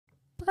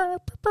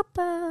It's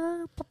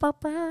fatback.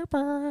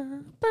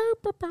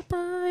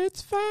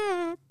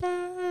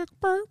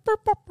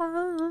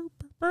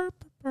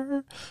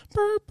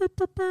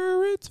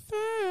 It's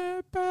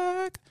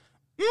fatback.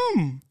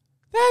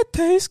 That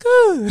tastes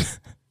good.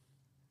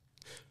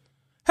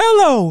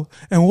 Hello,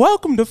 and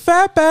welcome to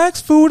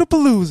Fatback's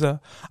Foodapalooza.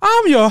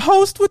 I'm your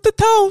host with the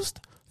toast,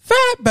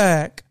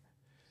 Fatback.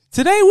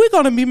 Today we're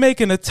going to be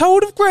making a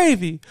toad of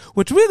gravy,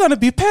 which we're going to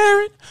be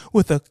pairing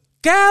with a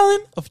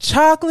gallon of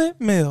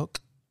chocolate milk.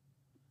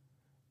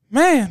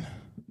 Man,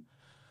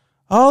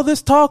 all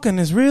this talking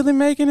is really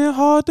making it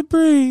hard to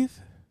breathe.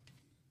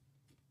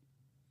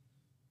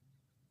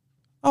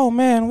 Oh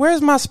man,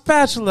 where's my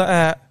spatula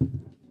at?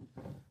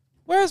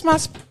 Where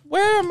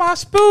are my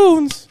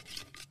spoons?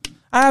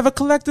 I have a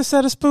collector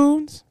set of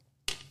spoons.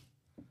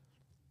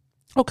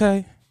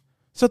 Okay,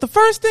 so the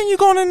first thing you're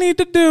going to need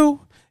to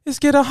do is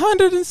get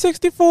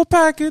 164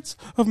 packets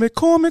of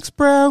McCormick's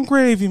Brown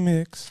Gravy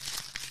Mix.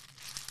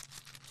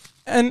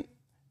 And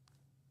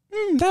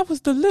that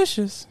was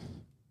delicious.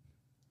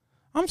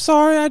 I'm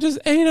sorry, I just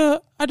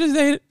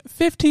ate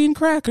 15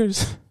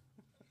 crackers.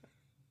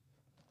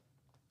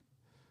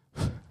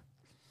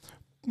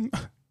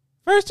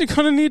 First, you're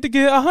going to need to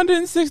get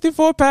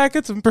 164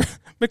 packets of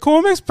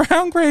McCormick's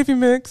Brown Gravy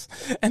Mix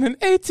and an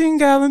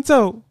 18-gallon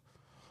tote.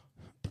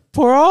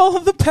 Pour all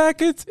of the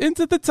packets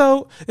into the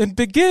tote and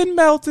begin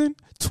melting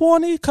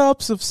 20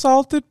 cups of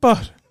salted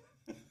butter.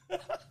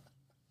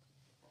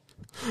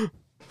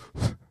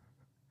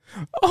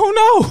 Oh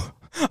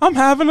no, I'm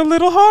having a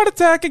little heart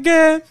attack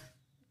again.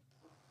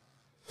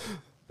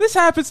 This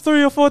happens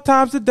 3 or 4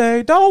 times a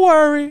day. Don't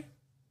worry.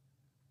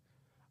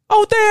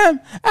 Oh damn,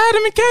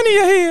 Adam and Kenny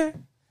are here.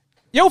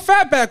 Yo,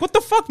 Fatback, what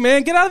the fuck,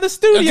 man? Get out of the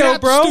studio, get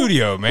out bro. The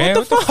studio, man.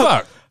 What the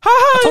fuck?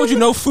 I told you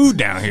no food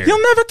down here.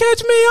 You'll never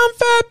catch me. I'm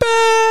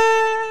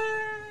Fatback.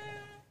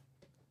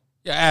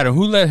 Yeah, Adam,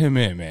 who let him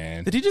in,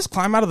 man? Did he just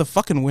climb out of the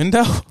fucking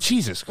window?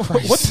 Jesus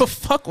Christ. What the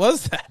fuck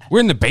was that?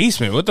 We're in the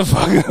basement. What the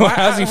fuck?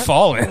 How's he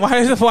falling?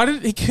 Why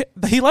did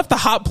he left the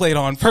hot plate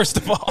on, first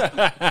of all?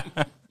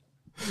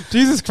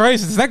 Jesus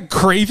Christ, is that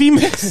gravy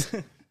mix?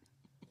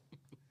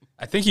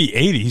 I think he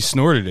ate it. He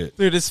snorted it.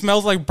 Dude, it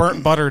smells like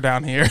burnt butter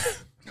down here.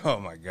 Oh,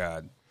 my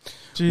God.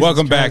 Jesus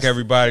Welcome Christ. back,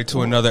 everybody,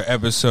 to another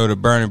episode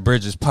of Burning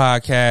Bridges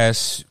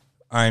Podcast.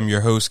 I'm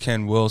your host,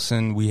 Ken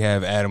Wilson. We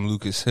have Adam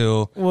Lucas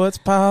Hill. What's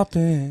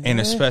poppin'? And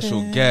a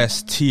special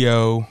guest,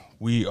 T.O.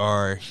 We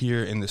are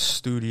here in the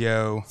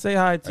studio. Say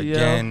hi, T.O.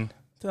 Again.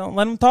 Don't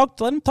let him talk.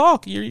 Let him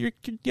talk. You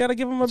gotta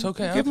give him a. It's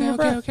okay. Give him a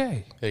breath.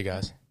 Okay. Hey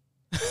guys.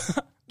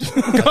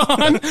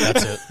 Gone.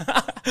 That's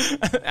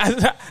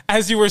it.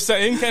 As you were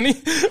saying, Kenny.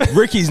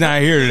 Ricky's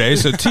not here today,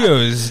 so T.O.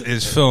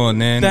 is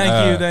filling in.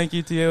 Thank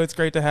you, T.O. It's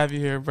great to have you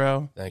here,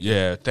 bro. Thank you.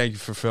 Yeah, thank you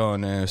for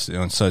filling in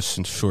on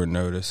such short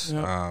notice.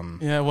 Yep.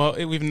 Well,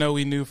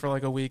 we knew for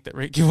like a week that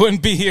Ricky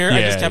wouldn't be here.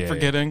 I just kept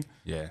forgetting.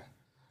 Yeah.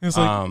 It was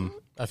like,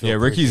 I feel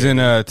Ricky's in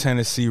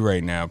Tennessee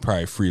right now,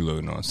 probably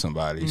freeloading on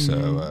somebody.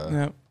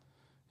 So,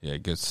 yeah,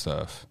 good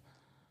stuff.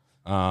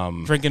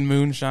 Drinking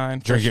moonshine.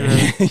 Drinking,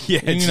 sure. yeah.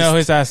 And know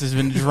his ass has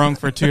been drunk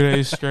for 2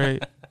 days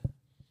straight.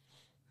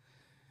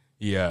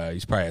 Yeah,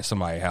 he's probably at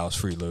somebody's house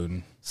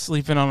freeloading.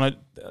 Sleeping on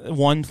a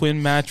one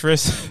twin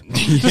mattress.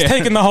 Just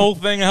taking the whole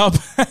thing up.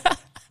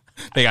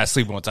 They got to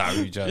sleep on top of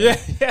each other.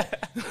 Yeah.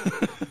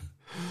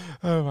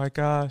 Oh my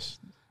gosh.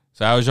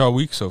 So how was y'all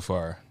week so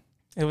far?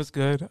 It was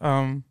good.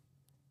 On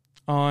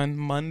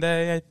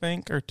Monday, I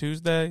think, or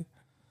Tuesday,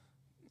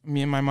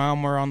 me and my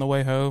mom were on the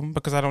way home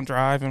because I don't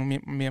drive, and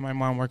me and my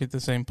mom work at the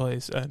same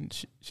place, and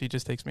she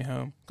just takes me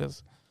home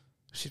because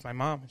she's my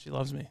mom and she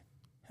loves me.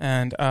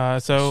 And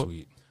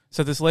Sweet.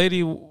 So this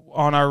lady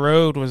on our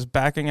road was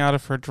backing out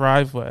of her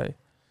driveway,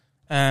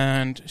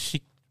 and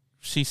she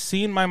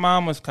seen my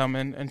mom was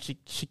coming, and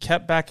she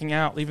kept backing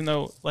out, even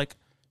though like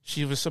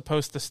she was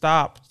supposed to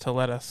stop to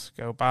let us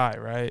go by,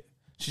 right?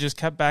 She just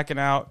kept backing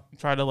out,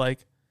 tried to like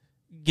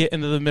get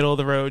into the middle of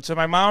the road. So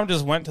my mom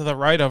just went to the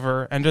right of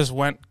her and just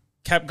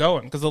kept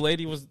going because the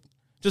lady was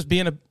just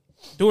doing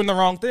the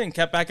wrong thing,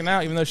 kept backing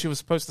out, even though she was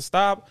supposed to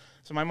stop.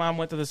 So my mom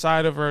went to the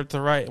side of her to the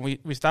right, and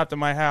we stopped at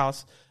my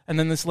house. And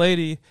then this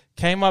lady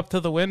came up to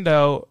the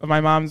window, and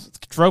my mom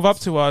drove up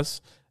to us,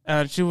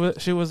 and she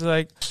was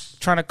like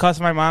trying to cuss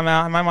my mom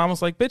out. And my mom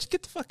was like, "Bitch,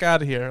 get the fuck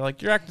out of here.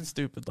 Like, you're acting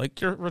stupid. Like,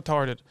 you're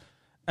retarded."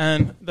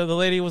 And the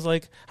lady was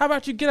like, "How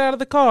about you get out of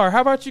the car?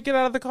 How about you get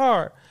out of the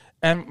car?"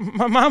 And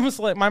my mom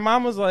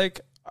was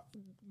like,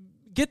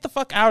 "Get the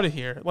fuck out of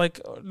here. Like,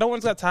 no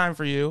one's got time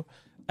for you."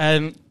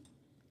 And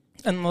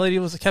the lady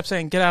kept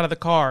saying, "Get out of the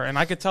car." And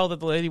I could tell that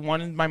the lady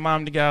wanted my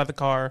mom to get out of the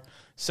car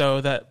so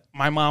that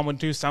my mom would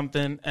do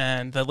something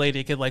and the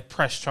lady could like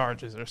press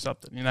charges or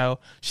something. You know,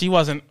 she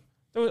wasn't.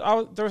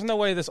 There was no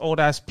way this old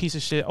ass piece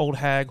of shit, old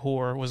hag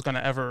whore was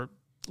gonna ever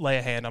lay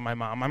a hand on my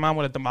mom. My mom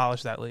would have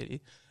demolished that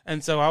lady.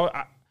 And so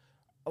I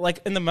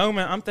like in the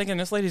moment, I'm thinking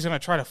this lady's gonna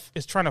trying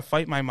to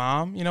fight my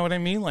mom. You know what I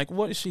mean? Like,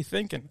 what is she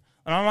thinking?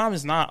 And my mom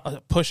is not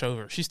a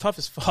pushover. She's tough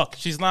as fuck.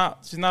 She's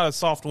not a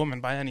soft woman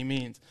by any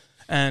means.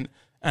 And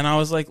I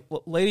was like,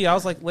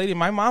 lady,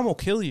 my mom will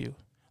kill you.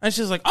 And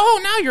she's like,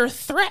 "Oh, now you're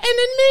threatening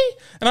me?"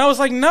 And I was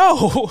like,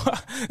 "No."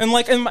 And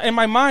like in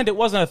my mind, it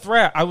wasn't a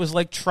threat. I was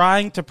like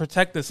trying to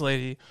protect this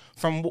lady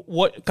from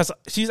what, because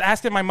she's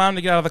asking my mom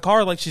to get out of the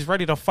car like she's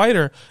ready to fight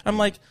her. I'm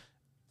like,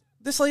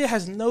 this lady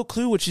has no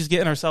clue what she's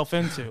getting herself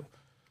into.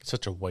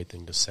 Such a white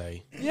thing to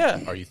say. Yeah.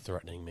 Are you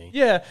threatening me?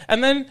 Yeah.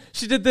 And then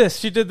she did this.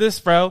 She did this,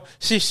 bro.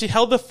 She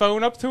held the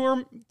phone up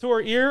to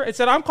her ear. It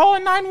said, "I'm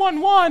calling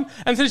 911."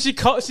 And then she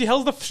holds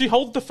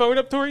the phone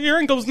up to her ear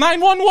and goes,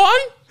 "911?"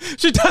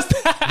 She does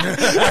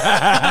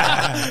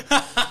that.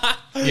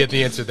 You had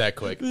to answer that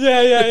quick.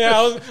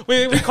 Yeah.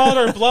 We called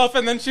her bluff,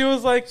 and then she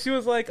was like,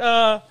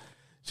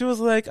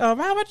 how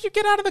about you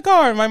get out of the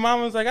car? And my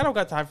mom was like, "I don't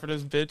got time for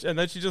this bitch." And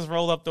then she just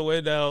rolled up the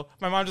window.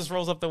 My mom just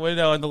rolls up the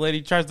window, and the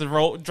lady drives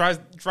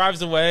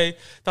away.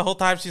 The whole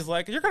time she's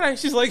like,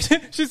 she's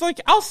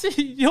like, "I'll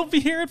see, you'll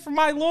be hearing from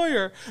my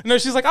lawyer." No,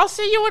 she's like, "I'll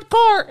see you in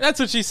court." That's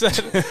what she said.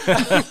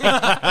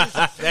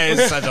 That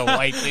is such a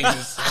white thing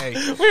to say.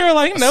 We were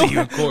like, "No." See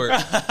you in court.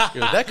 Yo,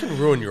 that can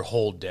ruin your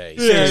whole day.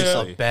 Yeah.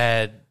 Seriously. A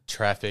bad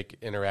traffic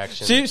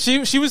interaction.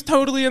 She was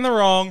totally in the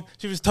wrong.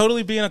 She was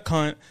totally being a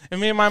cunt. And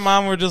me and my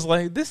mom were just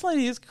like, "This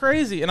lady is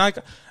crazy." And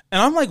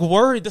I'm like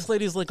worried this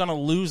lady's like gonna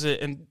lose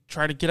it and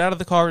try to get out of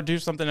the car or do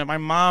something, and my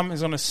mom is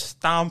gonna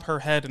stomp her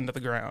head into the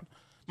ground.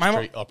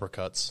 Straight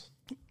uppercuts.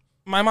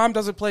 My mom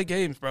doesn't play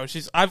games, bro.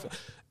 The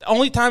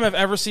only time I've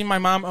ever seen my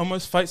mom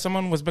almost fight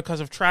someone was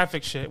because of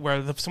traffic shit,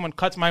 where someone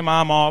cuts my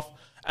mom off.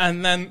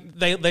 And then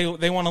they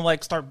want to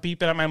like start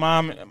beeping at my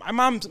mom. My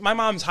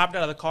mom's hopped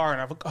out of the car,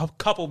 and I have a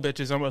couple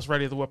bitches almost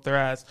ready to whip their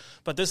ass.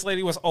 But this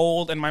lady was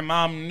old, and my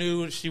mom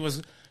knew she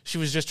was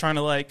just trying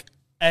to like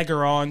egg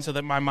her on so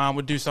that my mom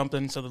would do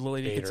something so the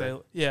lady could say,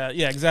 yeah,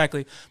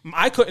 exactly.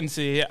 I couldn't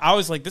see it. I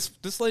was like,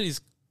 this lady's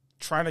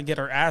trying to get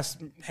her ass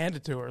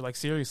handed to her, like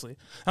seriously.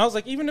 And I was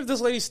like, even if this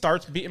lady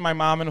starts beating my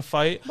mom in a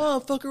fight,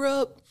 Mom, fuck her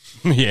up.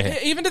 Yeah.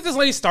 Even if this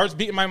lady starts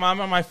beating my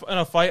mom in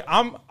a fight,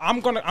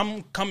 I'm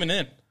coming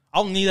in.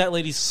 I'll knee that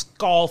lady's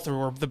skull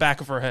through the back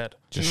of her head.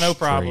 Just no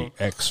problem.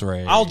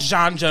 X-ray. I'll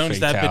John Jones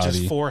fatality. that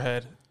bitch's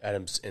forehead.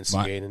 Adam's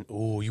instigating.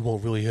 Oh, you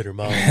won't really hit her,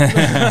 Mom.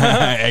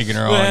 Egging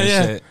her on and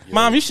shit.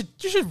 Mom, you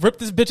should rip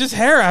this bitch's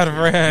hair out of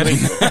her head. You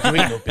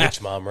ain't no bitch,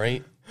 Mom,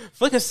 right?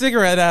 Flick a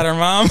cigarette at her,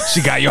 Mom.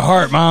 She got your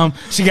heart, Mom.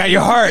 She got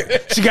your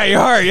heart. She got your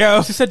heart,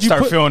 yo. She said you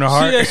start feeling her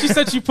heart. She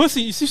said you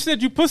pussy. She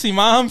said you pussy,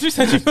 Mom. She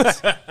said you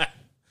pussy.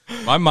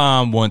 My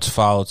mom once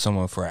followed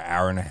someone for an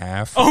hour and a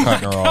half for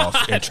cutting her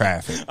off in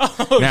traffic.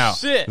 Oh, now,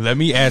 shit. let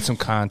me add some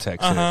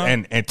context to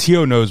this. And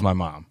Tio knows my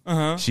mom.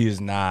 She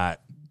is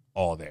not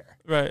all there.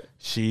 Right.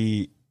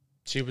 She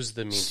was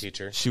the mean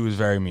teacher. She was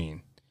very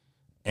mean.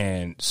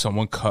 And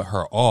someone cut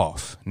her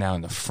off. Now,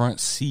 in the front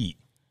seat,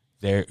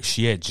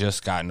 she had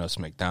just gotten us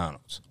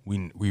McDonald's.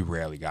 We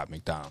rarely got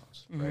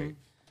McDonald's, right?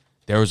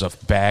 There was a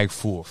bag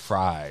full of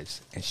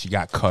fries, and she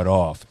got cut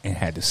off and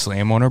had to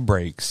slam on her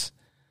brakes.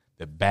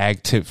 The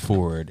bag tipped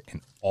forward,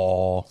 and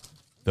all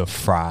the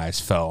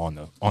fries fell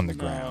on the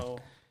ground.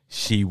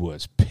 She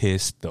was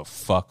pissed the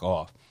fuck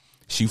off.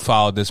 She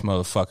followed this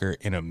motherfucker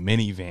in a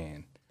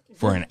minivan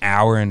for an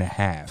hour and a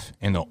half,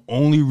 and the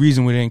only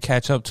reason we didn't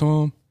catch up to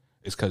him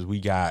is because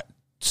we got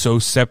so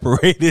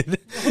separated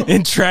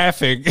in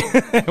traffic.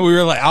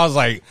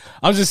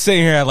 I'm just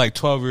sitting here at like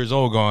 12 years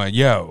old going,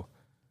 "Yo,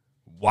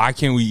 why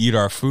can't we eat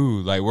our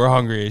food? Like, we're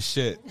hungry as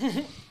shit."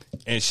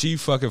 And she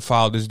fucking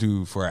followed this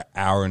dude for an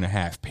hour and a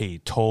half,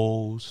 paid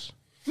tolls,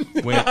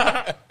 went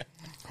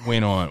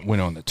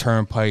on the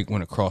turnpike,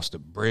 went across the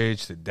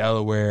bridge to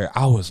Delaware.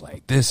 I was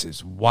like, this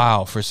is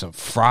wild for some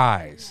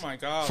fries. Oh my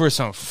God. For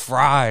some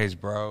fries,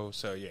 bro.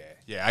 So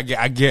yeah, I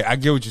get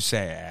what you're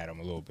saying, Adam,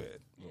 a little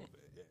bit.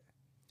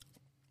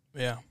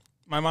 Yeah.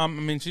 My mom,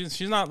 I mean,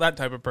 she's not that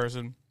type of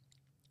person.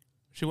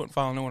 She wouldn't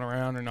follow no one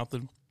around or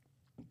nothing.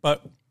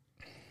 But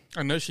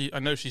I know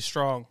she's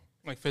strong,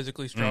 like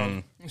physically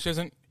strong.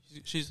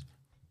 She's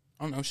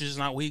I don't know, she's just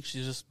not weak.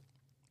 She's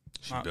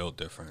built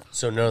different.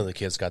 So none of the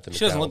kids got the She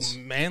doesn't McDonald's.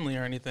 look manly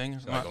or anything.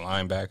 It's Like a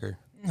linebacker.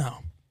 No.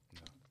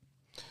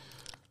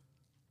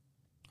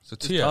 So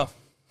Tia.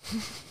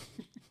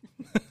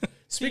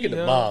 Speaking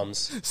of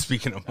moms,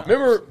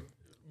 remember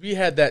we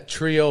had that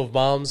trio of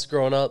moms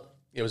growing up?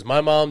 It was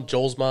my mom,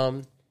 Joel's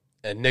mom,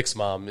 and Nick's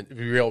mom.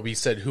 We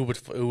said who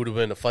would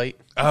win a fight.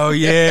 Oh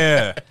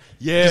yeah,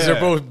 yeah. Because they're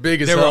both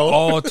big as they hell. They were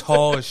all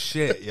tall as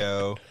shit,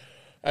 yo.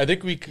 I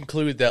think we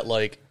concluded that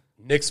like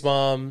Nick's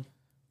mom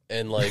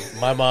and like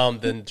my mom,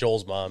 then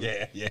Joel's mom.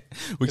 Yeah.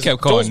 We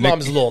kept calling Joel's mom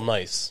is a little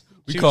nice.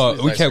 We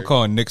kept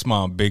calling Nick's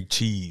mom Big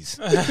Cheese.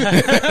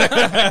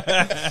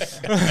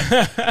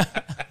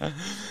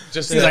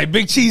 He's like,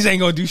 Big Cheese ain't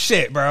gonna do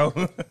shit, bro.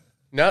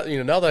 Now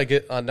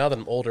that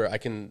I'm older, I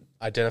can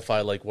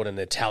identify like what an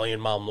Italian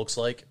mom looks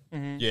like.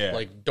 Mm-hmm. Yeah,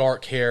 like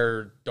dark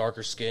hair,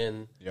 darker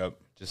skin. Yep,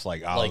 just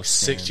like olive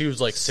skin. She was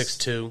like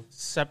 6'2".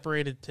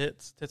 Separated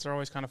tits. Tits are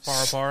always kind of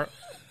far apart.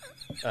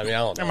 I mean, I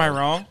don't know. Am I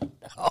wrong?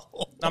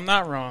 No. I'm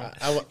not wrong.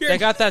 I They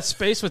got that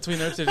space between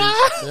their titties.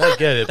 I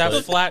get it. That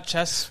but flat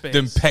chest space.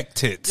 Them pec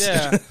tits.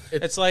 Yeah,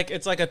 it's like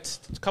a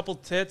couple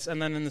tits,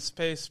 and then in the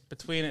space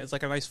between it, it's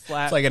like a nice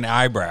flat. It's like an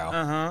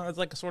eyebrow. It's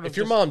like a sort of. if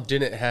your mom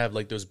didn't have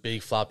like those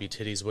big floppy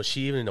titties, was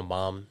she even a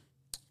mom?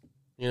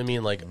 You know what I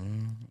mean? Like,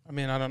 I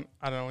mean, I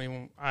don't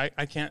even.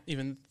 I can't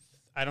even.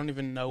 I don't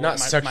even know. not what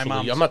my sexually.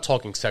 mom's, I'm not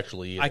talking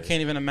sexually either. I can't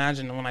even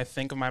imagine when I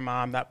think of my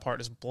mom. That part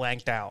is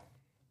blanked out.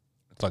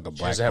 It's like a She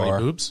black doesn't have any bar.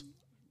 boobs.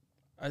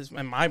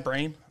 In my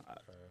brain,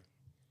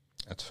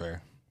 That's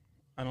fair.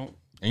 I don't.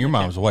 And your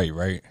mom's white,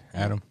 right,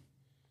 Adam?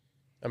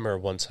 I remember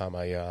one time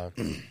I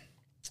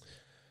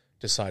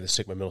decided to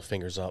stick my middle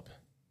fingers up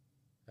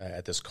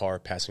at this car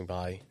passing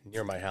by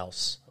near my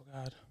house. Oh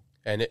God.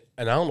 And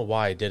I don't know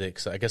why I did it,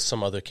 because I guess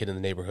some other kid in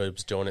the neighborhood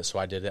was doing it, so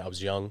I did it. I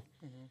was young,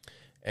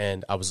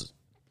 and I was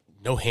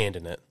no hand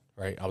in it,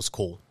 right? I was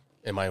cool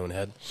in my own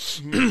head.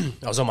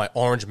 I was on my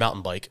orange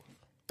mountain bike.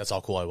 That's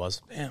how cool I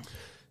was. Damn.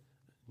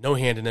 No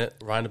hand in it,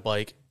 riding a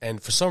bike.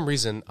 And for some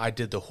reason, I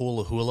did the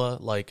hula hula,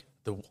 like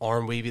the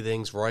arm wavy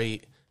things,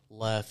 right,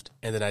 left,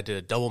 and then I did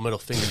a double middle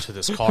finger to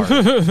this car. And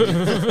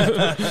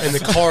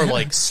the car,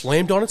 like,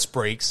 slammed on its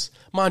brakes.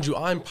 Mind you,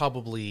 I'm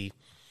probably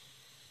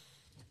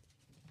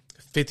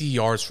 50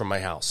 yards from my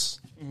house.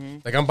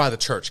 Like, I'm by the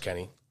church,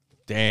 Kenny.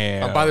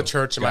 Damn. I'm by the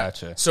church. And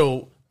Gotcha.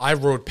 So I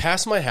rode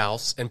past my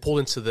house and pulled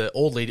into the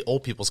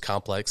old people's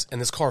complex, and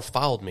this car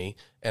followed me,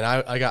 and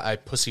I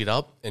pussied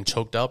up and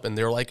choked up, and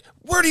they were like,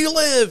 "Where do you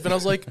live?" And I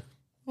was like,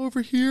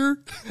 "Over here."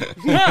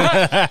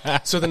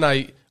 So then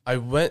I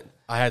went.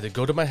 I had to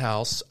go to my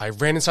house. I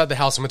ran inside the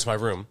house and went to my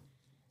room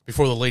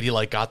before the lady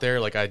like got there.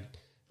 Like, I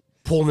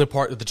pulled in the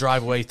part of the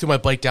driveway, threw my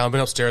bike down,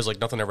 went upstairs, like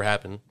nothing ever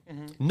happened.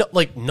 No,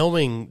 like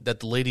knowing that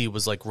the lady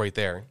was like right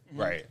there.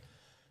 Right.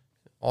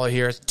 All I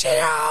hear is,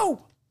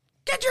 "Tio,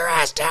 get your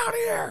ass down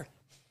here."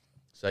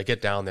 So I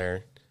get down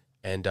there,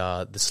 and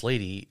this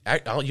lady,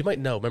 you might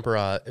know, remember,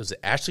 it was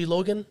Ashley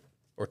Logan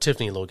or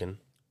Tiffany Logan?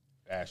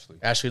 Ashley.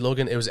 Ashley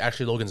Logan. It was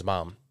Ashley Logan's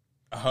mom.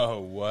 Oh,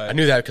 what? I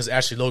knew that because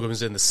Ashley Logan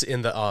was in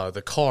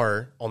the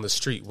car on the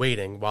street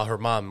waiting while her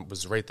mom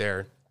was right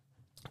there.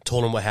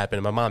 Told him what happened,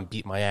 and my mom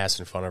beat my ass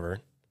in front of her.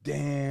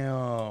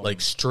 Damn.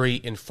 Like,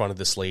 straight in front of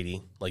this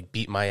lady. Like,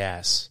 beat my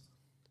ass.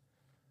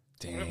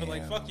 Damn. But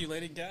like, fuck you,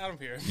 lady, get out of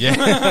here.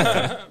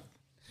 Yeah.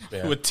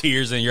 Yeah. With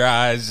tears in your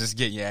eyes, just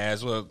getting your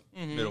ass whooped.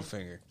 Middle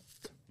finger.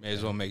 May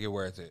as well make it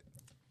worth it.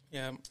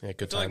 Yeah, Yeah, I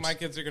good feel like times. my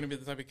kids are going to be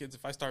the type of kids,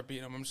 if I start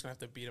beating them, I'm just going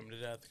to have to beat them to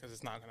death because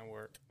it's not going to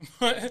work.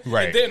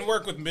 Right. It didn't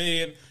work with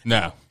me.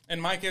 No.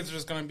 And my kids are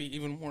just going to be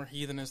even more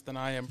heathenish than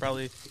I am,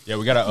 probably Yeah,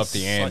 we got to up the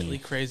slightly ante.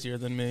 crazier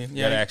than me.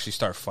 You got to actually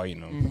start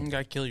fighting them. You got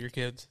to kill your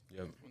kids. Yep.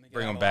 When they get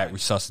Bring out them of back, line.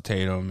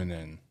 resuscitate them, and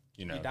then,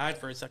 you know, He died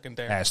for a second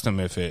there. ask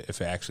them if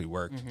it actually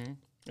worked.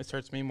 This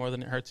hurts me more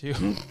than it hurts you.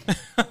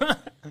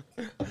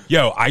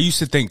 Yo, I used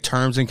to think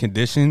terms and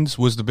conditions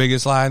was the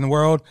biggest lie in the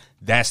world.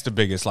 That's the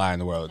biggest lie in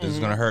the world. It's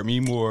going to hurt me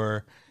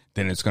more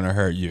than it's going to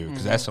hurt you,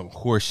 because that's some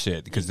horse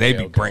shit. Because they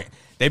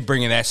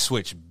bringing that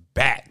switch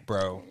back,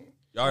 bro.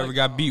 Y'all ever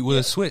got beat with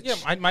a switch?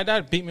 Yeah, my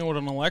dad beat me with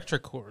an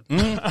electric cord. We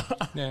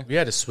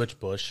had a switch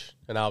bush,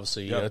 and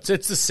obviously, you know, it's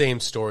the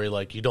same story.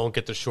 Like, you don't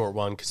get the short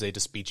one because they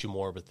just beat you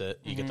more with it.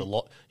 You get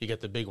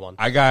the big one.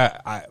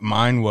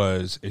 Mine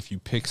was, if you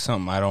pick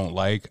something I don't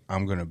like,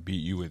 I'm gonna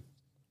beat you with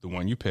the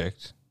one you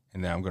picked,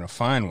 and then I'm gonna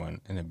find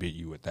one and then beat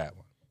you with that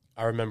one.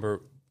 I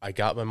remember I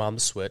got my mom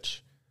the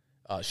switch.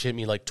 She hit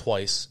me like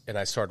twice, and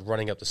I started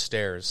running up the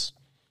stairs.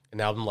 And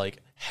now I'm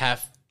like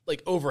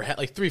like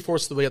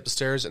 3/4 of the way up the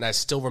stairs, and I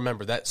still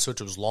remember that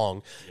switch was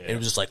long, and it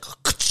was just like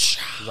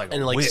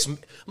and like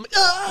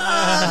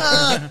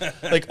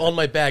like on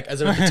my back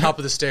as I'm at the top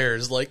of the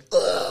stairs, like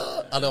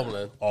I don't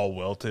know. All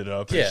welted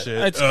up Yeah.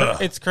 and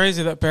shit. It's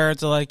crazy that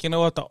parents are like, you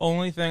know what? The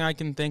only thing I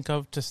can think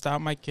of to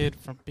stop my kid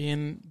from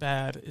being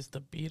bad is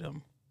to beat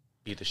him.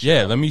 Beat the shit.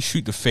 Yeah, out. let me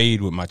shoot the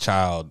fade with my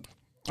child.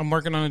 I'm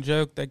working on a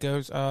joke that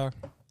goes, I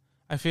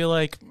feel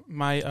like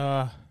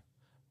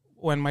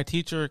when my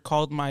teacher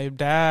called my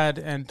dad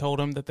and told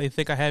him that they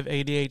think I have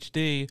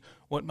ADHD,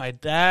 what my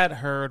dad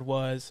heard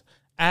was,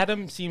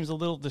 Adam seems a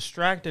little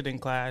distracted in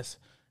class.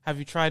 Have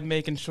you tried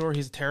making sure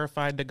he's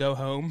terrified to go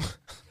home?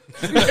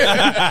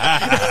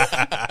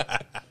 I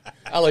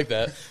like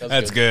that.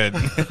 That's good.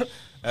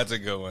 That's a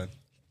good one.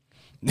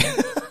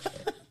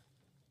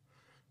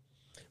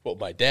 What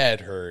my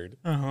dad heard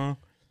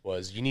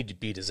was, you need to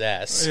beat his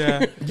ass.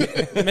 Yeah.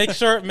 Make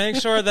sure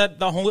that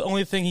the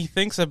only thing he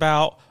thinks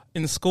about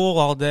in school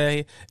all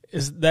day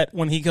is that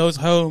when he goes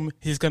home,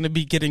 he's going to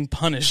be getting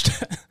punished.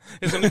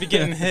 He's going to be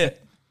getting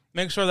hit.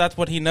 Make sure that's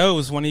what he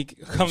knows when he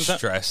comes up.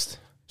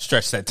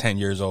 Stressed at 10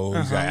 years old.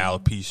 He's got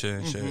alopecia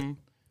and shit.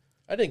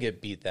 I didn't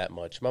get beat that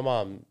much. My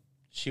mom,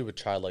 she would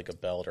try like a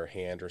belt or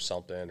hand or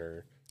something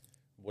or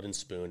wooden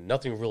spoon.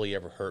 Nothing really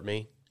ever hurt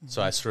me.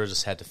 So I sort of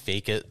just had to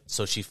fake it.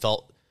 So she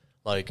felt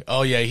like,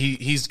 oh yeah,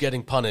 he's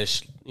getting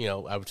punished. You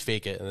know, I would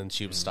fake it and then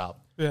she would stop.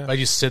 Yeah. If I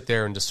just sit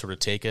there and just sort of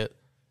take it,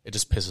 it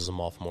just pisses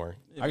him off more.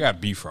 I got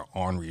beat for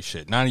ornery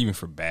shit. Not even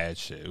for bad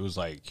shit. It was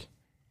like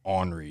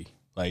ornery.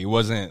 Like, it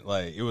wasn't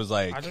like, it was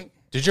like,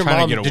 Did your Trying to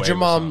mom? get away Did your with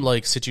mom something.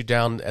 like sit you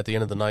down at the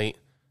end of the night,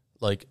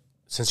 like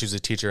since she was a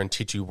teacher, and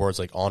teach you words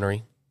like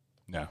ornery?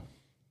 No,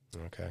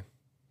 Okay,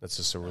 that's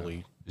just a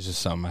really it's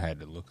just something I had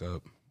to look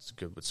up. it's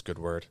a good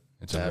word.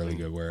 It's to a have. really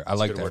good word. I It's a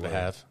like good that word word. to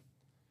have.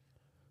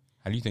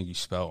 How do you think you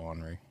spell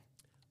ornery?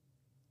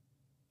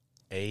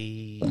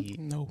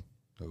 No.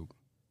 Nope.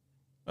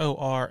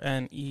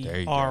 ORNERY.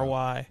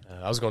 I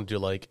was going to do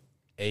like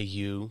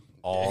AU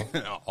all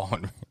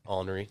Ornery.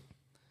 ornery,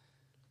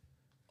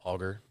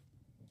 auger.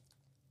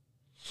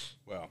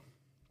 Well,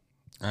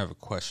 I have a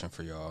question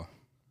for y'all.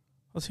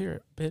 Let's hear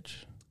it,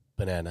 bitch.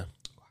 Banana.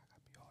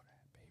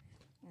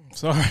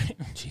 Sorry.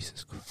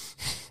 Jesus Christ.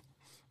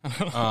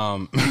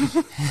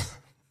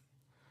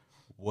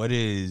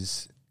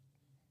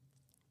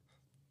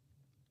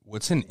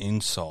 What's an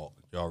insult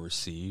y'all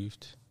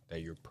received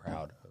that you're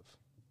proud of?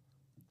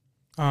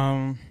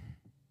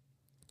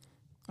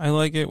 I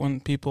like it when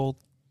people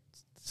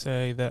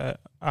say that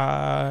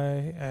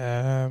I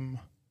am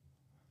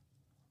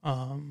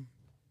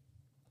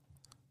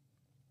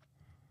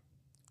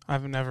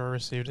I've never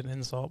received an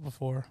insult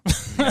before.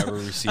 Never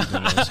received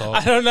an insult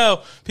I don't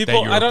know. People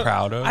that you're I don't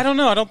proud of? I don't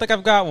know. I don't think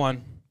I've got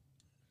one.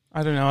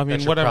 I don't know. I mean,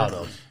 That you're whatever. proud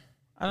of.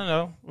 I don't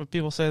know. When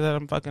people say that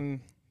I'm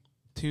fucking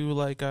too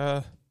like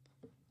when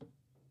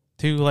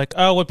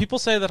people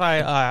say that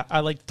I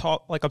like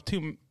talk like I'm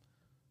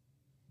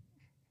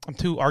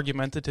too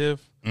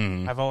argumentative.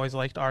 Mm. I've always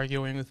liked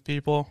arguing with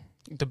people,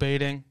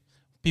 debating.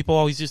 People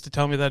always used to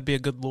tell me that I'd be a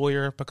good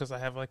lawyer because I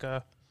have like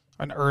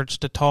an urge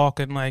to talk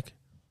and like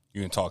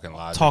You can talk in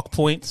logic. talk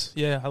points.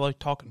 Yeah, I like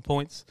talking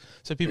points.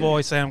 So people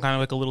always say I'm kind of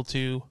like a little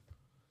too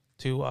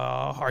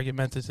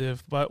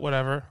argumentative, but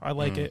whatever. I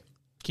like it.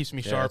 Keeps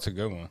me Yeah, sharp. that's a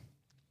good one.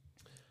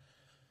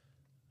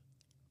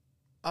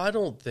 I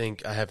don't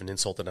think I have an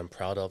insult that I'm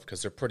proud of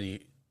because they're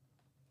pretty.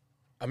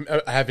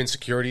 I have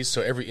insecurities,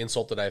 so every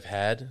insult that I've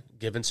had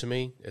given to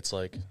me, it's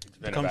like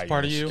Becomes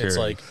part of you. it's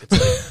like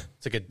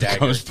a dagger.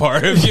 Becomes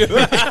part of you.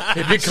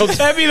 It becomes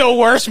That'd be the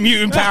worst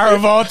mutant power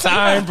of all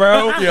time,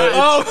 bro.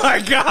 Oh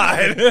my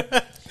god.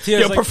 Yeah, Yo,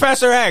 it's like,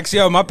 Professor X,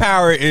 yo, my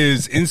power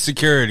is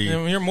insecurity.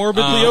 you're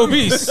morbidly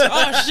obese.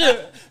 Oh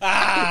shit!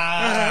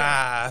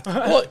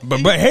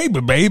 But hey,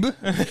 baby,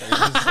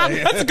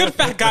 That's a good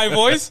fat guy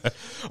voice.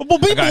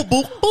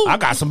 I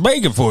got some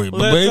bacon for you,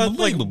 That's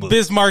like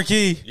Biz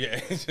Marquee. Yeah.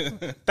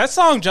 That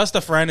song "Just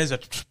a Friend" is a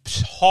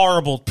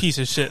horrible piece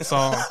of shit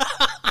song.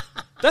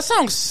 That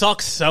song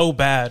sucks so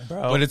bad,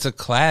 bro. But it's a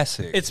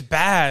classic. It's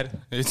bad.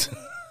 It's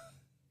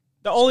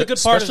The only good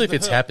part, especially is if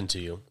it's hook. happened to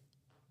you.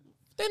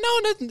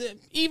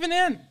 Even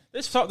in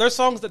there's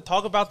songs that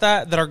talk about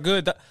that are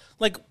good.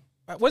 Like,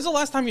 when's the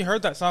last time you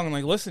heard that song and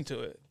like listened to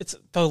it? It's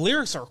the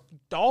lyrics are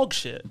dog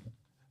shit.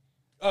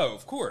 oh,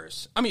 of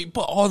course. I mean,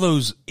 but all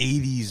those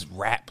 '80s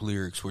rap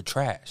lyrics were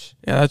trash.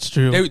 Yeah, that's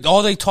true.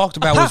 All they talked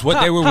about was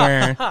what they were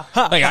wearing.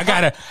 Like, I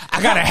got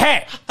a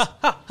hat.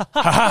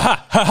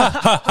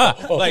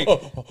 like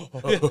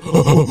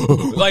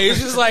it's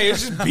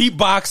just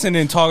beatboxing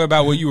and talking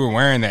about what you were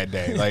wearing that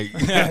day. Like,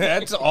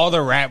 that's all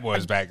the rap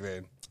was back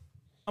then.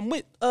 I'm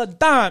with a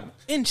dime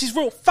and she's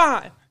real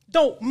fine.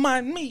 Don't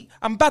mind me.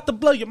 I'm about to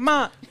blow your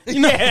mind. You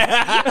know?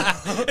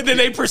 And then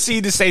they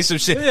proceed to say some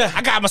shit. Yeah.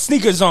 I got my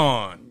sneakers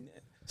on.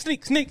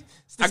 Sneak.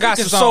 I got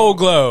some Soul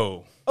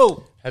Glow.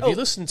 Oh, Have you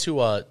listened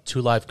to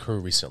Two Live Crew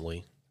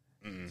recently?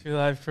 Two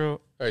Live Crew.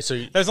 All right,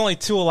 so There's only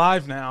two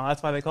alive now.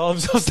 That's why they call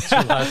themselves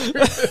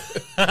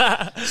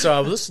that. So I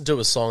listened to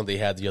a song they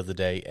had the other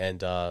day, and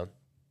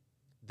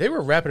they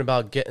were rapping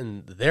about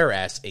getting their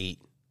ass ate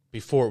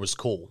before it was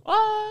cool.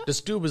 What?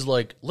 This dude was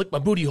like, "Lick my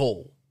booty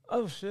hole."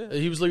 Oh shit,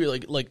 He was literally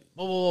like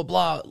blah blah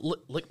blah blah,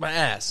 lick my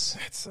ass.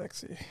 that's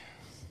sexy.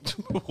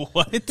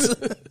 What?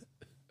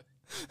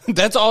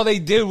 That's all they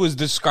did was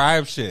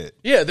describe shit.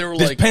 Yeah, they were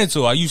This like,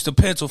 pencil, I used to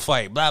pencil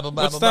fight. Blah blah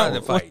blah What's blah blah. that?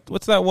 The fight.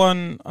 What's that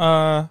one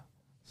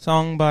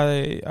song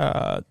by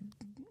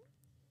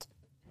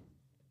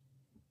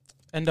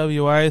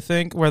NWA? I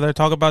think where they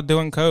talk about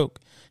doing coke.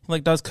 He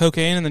like does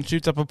cocaine and then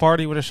shoots up a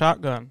party with a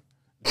shotgun.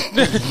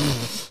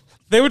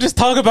 They would just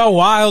talk about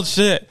wild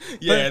shit.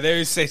 Yeah, they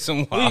would say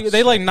some wild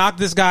They like knocked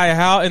this guy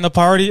out in the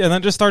party and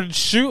then just started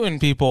shooting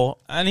people.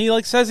 And he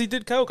like says he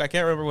did coke. I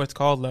can't remember what it's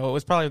called though. It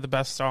was probably the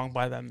best song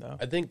by them though.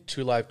 I think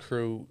Two Live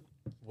Crew,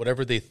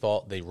 whatever they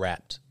thought, they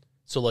rapped.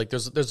 So like,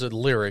 there's a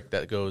lyric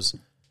that goes,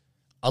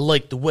 "I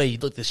like the way you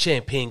lick the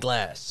champagne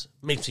glass.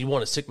 Makes me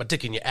want to stick my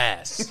dick in your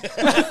ass."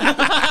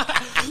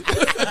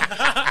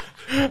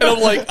 And I'm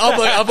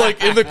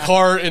like in the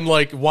car in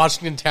like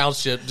Washington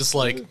Township, just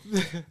like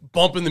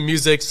bumping the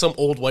music. Some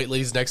old white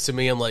lady's next to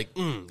me. I'm like,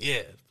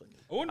 yeah.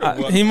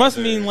 He must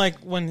mean like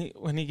when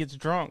he gets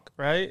drunk,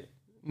 right?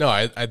 No,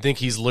 I think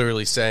he's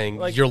literally saying,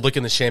 Like- "You're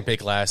licking the champagne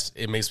glass.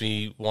 It makes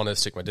me want to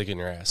stick my dick in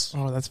your ass."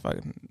 Oh, that's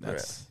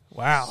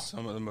wow.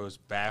 Some of the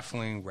most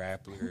baffling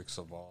rap lyrics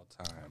of all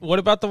time. What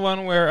about the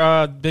one where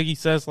Biggie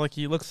says like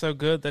he looks so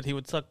good that he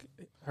would suck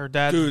her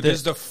dad's Dude, dick? this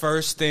is the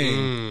first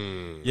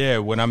thing. Yeah,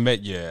 when I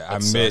met you,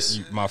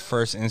 sus. my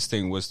first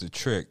instinct was the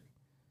trick.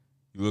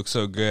 You look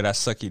so good, I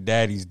suck your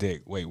daddy's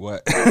dick. Wait,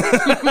 what?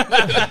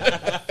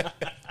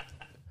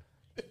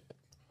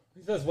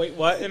 says "wait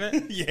what" in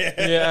it.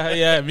 Yeah.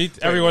 yeah.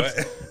 Everyone.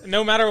 what?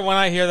 No matter when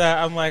I hear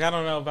that, I'm like, I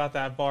don't know about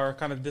that bar.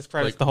 Kind of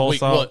discredits Like, the whole wait,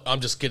 song. what? I'm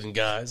just kidding,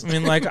 guys. I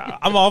mean, like,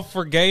 I'm all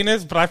for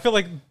gayness, but I feel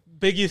like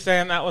Biggie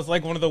saying that was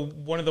like one of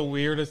the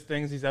weirdest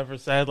things he's ever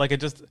said. Like, it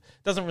just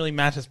doesn't really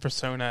match his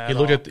persona. He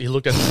looked at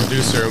the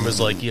producer and was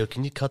like, "Yo,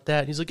 can you cut that?"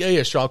 And he's like,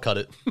 "Yeah, sure, I'll cut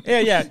it."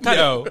 yeah.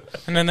 Yo.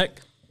 And then it,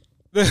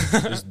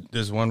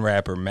 There's one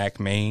rapper, Mac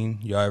Main.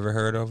 Y'all ever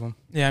heard of him?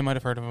 yeah, I might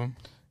have heard of him.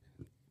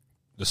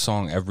 The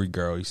song "Every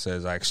Girl." He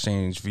says, "I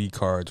exchange V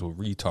cards with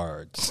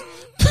retards."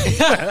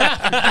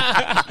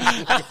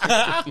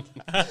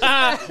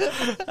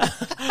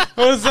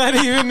 What does that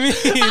even mean?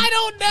 I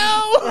don't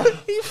know.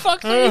 He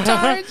fucks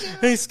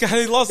retards.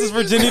 He lost his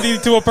virginity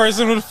to a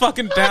person with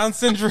fucking Down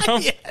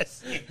syndrome.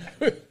 Yes.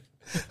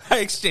 I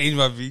exchange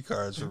my V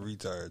cards for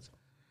retards.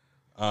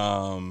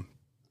 Oh,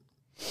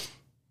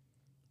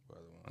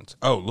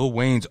 Lil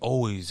Wayne's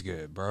always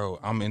good, bro.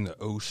 I'm in the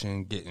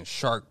ocean getting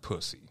shark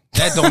pussy.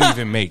 That don't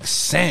even make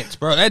sense,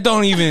 bro.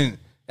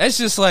 That's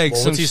just like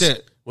some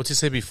shit. What's he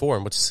say before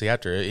and what's he say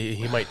after?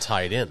 He might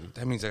tie it in.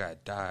 That means I gotta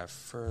dive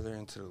further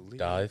into the leaves.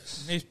 Dive.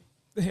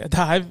 He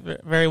dive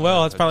very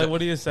well. That's probably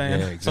what he is saying.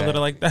 Yeah, exactly.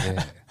 Something like that.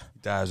 Yeah.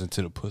 Dives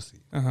into the pussy.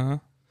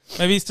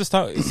 Maybe he's just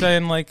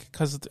saying like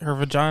because her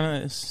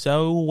vagina is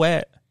so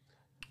wet.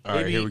 All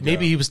right, here we go.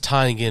 Maybe he was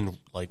tying in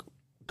like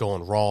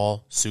going raw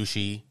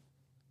sushi,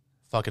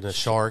 fucking a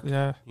shark.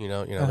 Yeah. You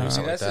know,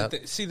 something like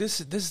that. See, this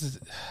is,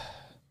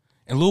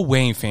 and Lil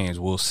Wayne fans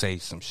will say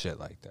some shit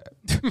like that.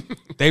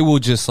 They will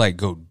just like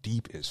go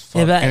deep as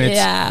fuck. And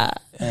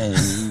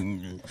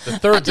it's, The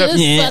third Just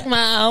suck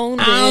my own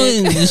dick.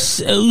 in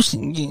the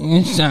ocean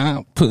getting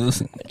shark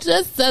pussy.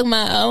 Just suck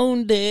my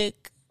own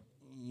dick.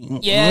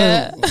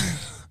 Yeah.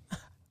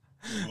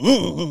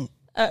 All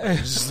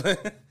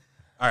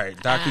right,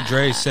 Dr.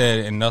 Dre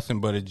said in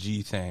Nothing But a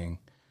G Thing,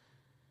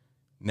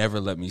 never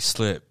let me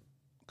slip,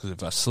 because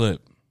if I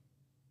slip,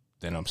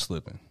 then I'm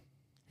slipping.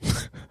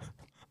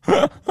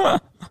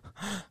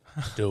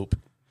 dope.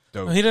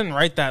 Well, he didn't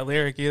write that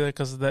lyric either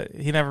because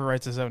he never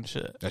writes his own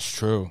shit. That's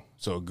true.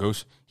 So a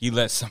ghost, he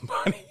let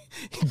somebody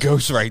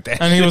ghostwrite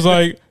that. And he was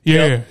like,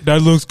 "Yeah,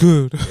 that looks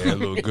good." Yeah, a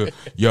little good.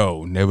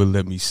 Yo, never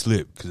let me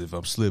slip, because if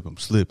I'm I'm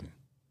slipping.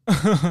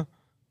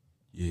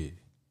 Yeah.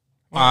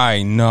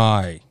 I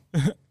know.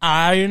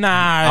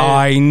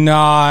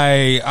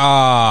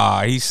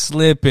 He's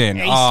slipping.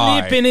 He's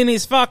sleeping in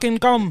his fucking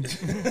cum.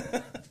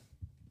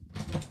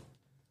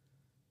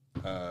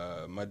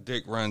 My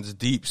dick runs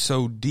deep,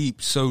 so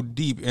deep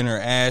in her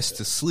ass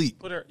to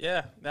sleep.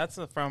 That's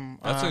from.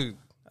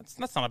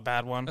 That's not a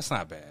bad one. That's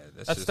not bad.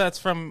 That's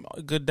from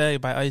A Good Day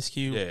by Ice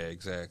Cube. Yeah,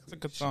 exactly. It's a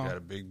good She song. got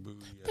a big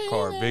booty. I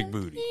call her Big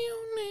Booty.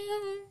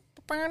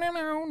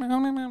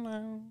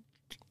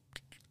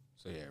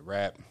 So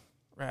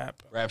yeah,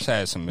 rap's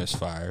had some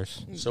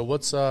misfires. So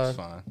what's It's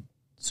fine.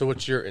 So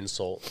what's your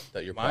insult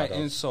that you're My proud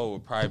of? insult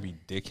would probably be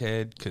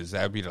dickhead, because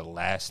that'd be the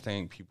last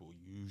thing people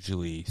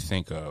usually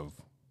think of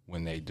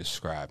when they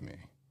describe me.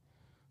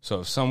 So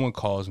if someone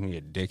calls me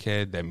a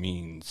dickhead, that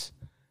means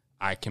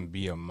I can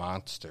be a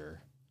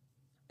monster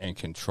and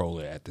control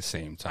it at the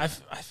same time.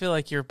 I feel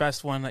like your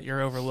best one that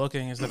you're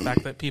overlooking is the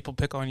fact that people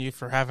pick on you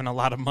for having a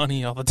lot of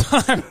money all the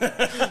time.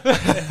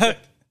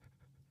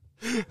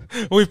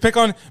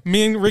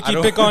 Me and Ricky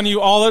pick on you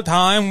all the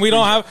time. We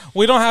don't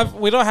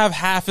have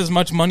half as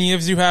much money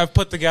as you have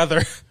put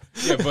together.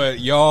 Yeah, but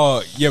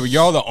y'all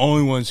the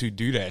only ones who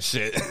do that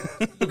shit.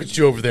 Look at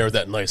you over there with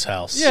that nice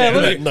house. Yeah,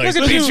 look at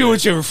you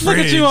with your Look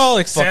at you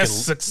all Fucking-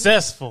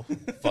 successful,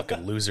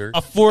 fucking loser.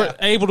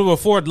 able to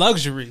afford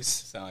luxuries.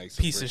 Sound like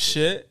some Piece of rich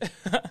shit.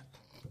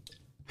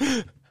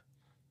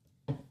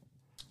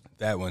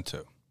 That one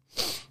too.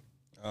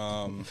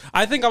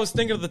 I think I was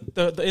thinking of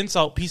the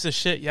insult "piece of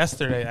shit"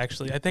 yesterday.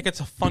 Actually, I think it's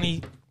a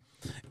funny.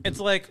 It's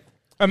like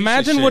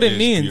imagine shit what it is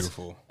means.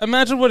 beautiful.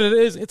 Imagine what it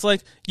is. It's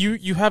like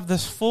you have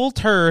this full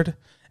turd,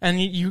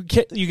 and you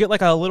get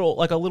like a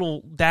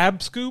little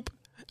dab scoop.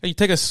 You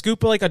take a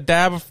scoop like a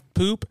dab of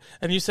poop,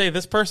 and you say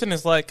this person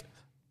is like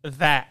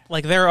that.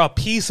 Like they're a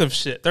piece of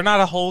shit. They're not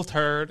a whole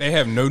turd. They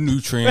have no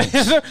nutrients.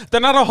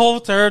 They're not a whole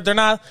turd. They're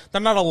not a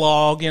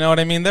log. You know what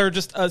I mean? They're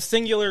just a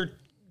singular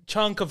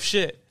chunk of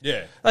shit.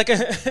 Yeah. Like an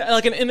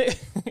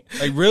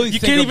Like really, you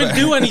think can't even about-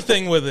 do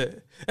anything with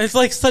it. It's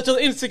like such an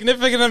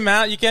insignificant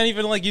amount. You can't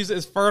even like use it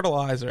as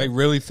fertilizer. Like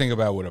really think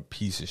about what a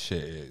piece of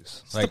shit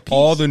is. the Like piece.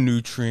 all the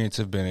nutrients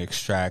have been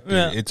extracted.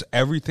 Yeah. It's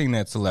everything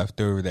that's left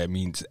over that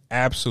means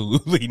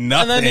absolutely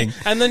nothing.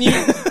 and then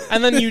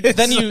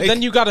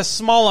you got a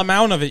small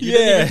amount of it. You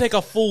didn't Yeah. even take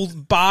a full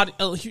body,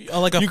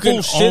 like a You full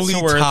can shit's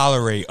only worth.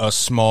 tolerate a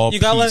small.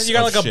 You got piece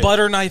like of a shit.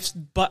 butter knife's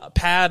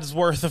pad's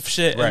worth of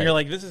shit, Right. and you're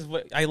like, this is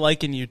what I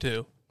liken you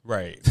to.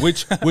 Right.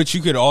 Which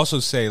you could also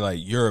say like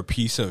you're a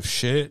piece of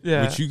shit.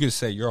 Yeah. Which you could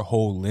say your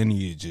whole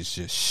lineage is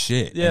just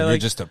shit. Yeah, and you're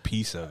like- just a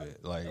piece of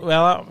it. Like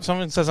Well,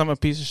 someone says I'm a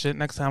piece of shit.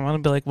 Next time I'm gonna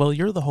be like, well,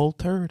 you're the whole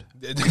turd.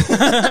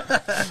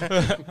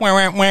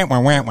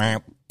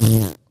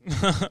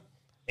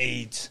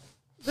 AIDS.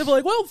 They'll be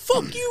like, well,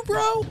 fuck you,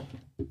 bro.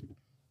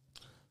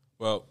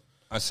 Well,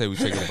 I say we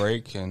take a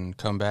break and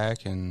come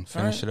back and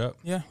finish it up.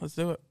 Yeah, let's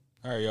do it.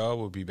 All right, y'all.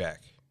 We'll be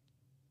back.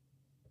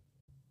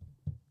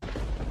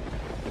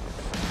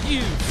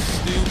 You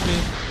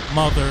stupid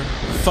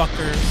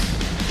motherfuckers.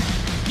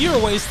 You're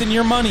wasting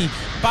your money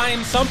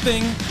buying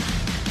something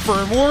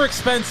for more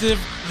expensive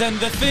than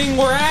the thing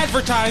we're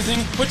advertising,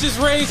 which is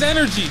Ray's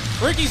Energy.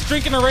 Ricky's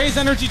drinking a Ray's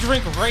Energy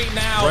drink right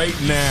now. Right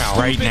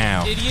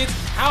now. Idiots.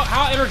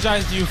 How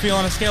energized do you feel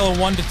on a scale of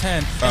 1 to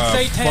 10? And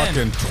say 10.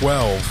 Fucking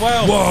 12.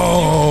 12.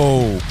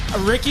 Whoa.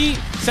 Ricky,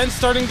 since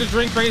starting to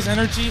drink Ray's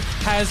Energy,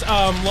 has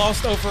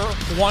lost over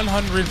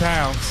 100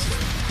 pounds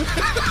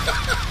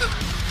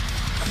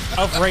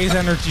of Ray's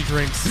Energy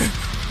drinks.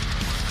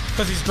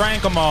 Because he's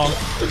drank them all.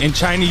 In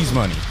Chinese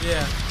money.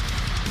 Yeah.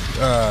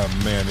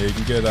 Man, you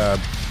can get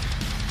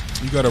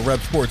you go to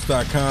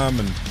repsports.com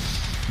and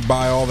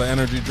buy all the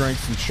energy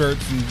drinks and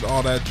shirts and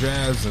all that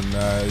jazz, and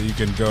you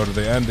can go to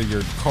the end of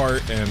your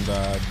cart and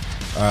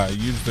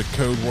use the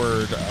code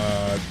word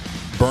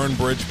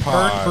Burnbridge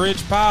Pod.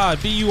 Burnbridge Pod.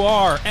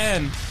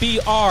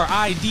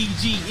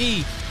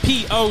 BURNBRIDGE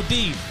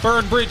POD.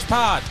 Burnbridge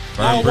Pod.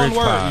 All one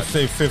word. You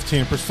save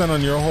 15%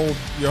 on your whole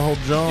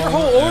junk. Your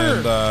whole order.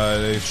 And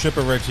they ship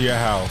it right to your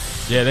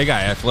house. Yeah, they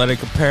got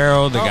athletic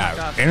apparel. They got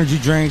God. energy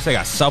drinks. They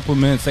got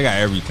supplements. They got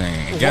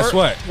everything. And guess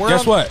We're- what? we're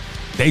Guess on- what?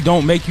 They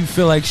don't make you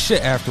feel like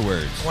shit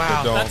afterwards.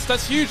 Wow, They don't.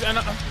 that's huge, and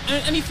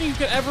anything you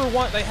could ever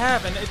want, they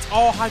have, and it's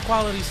all high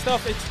quality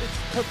stuff. It's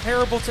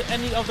comparable to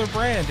any other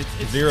brand.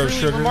 It's Zero truly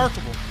sugar.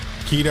 remarkable.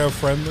 Keto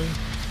friendly.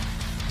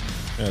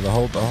 Yeah, the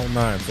whole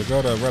nine. So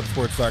go to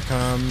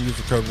repsports.com, use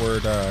the code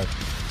word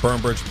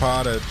Burnbridge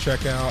Pod at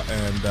checkout,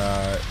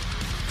 and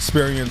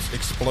experience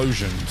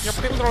explosions.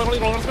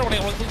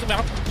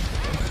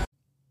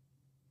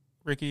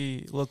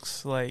 Ricky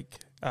looks like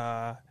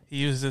he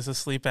uses a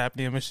sleep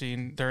apnea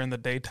machine during the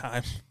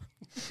daytime.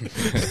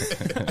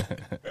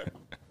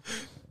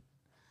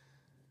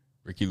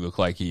 Ricky look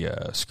like he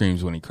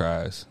screams when he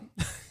cries.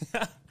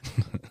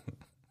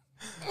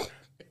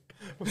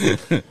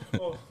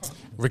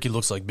 Ricky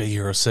looks like Big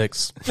Hero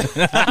 6.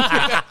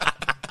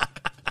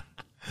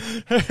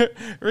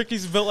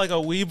 Ricky's built like a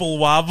weeble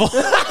wobble.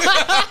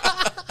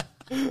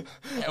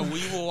 And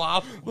we will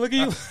wop. Look at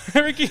you,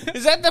 Ricky.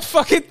 Is that the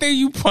fucking thing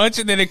you punch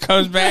and then it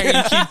comes back and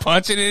you keep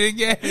punching it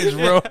again? It's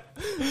real.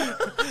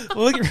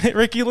 Look,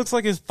 Ricky looks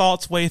like his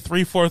thoughts weigh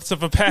 3/4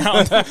 of a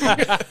pound.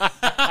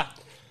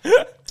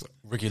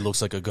 Ricky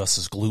looks like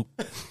Augustus Gloop.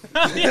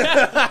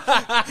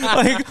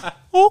 Like,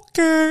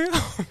 okay.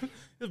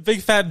 The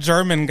big fat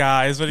German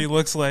guy is what he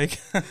looks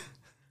like.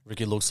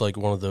 Ricky looks like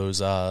one of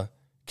those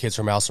kids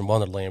from Alice in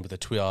Wonderland with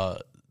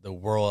the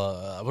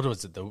world. What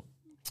was it? What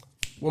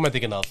am I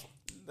thinking of?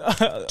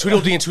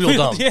 Tweedledee and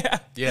Tweedledum. Yeah.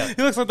 Yeah.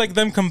 He looks like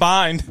them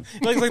combined.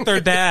 He looks like their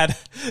dad.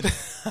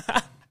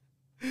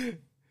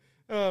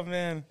 Oh,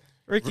 man.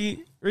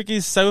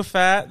 Ricky's so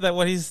fat that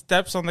when he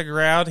steps on the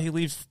ground, he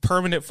leaves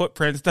permanent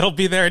footprints that'll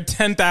be there in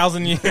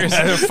 10,000 years.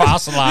 They're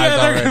fossilized they're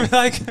already. gonna be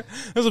like,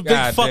 there's a big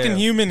God fucking damn.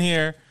 human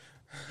here.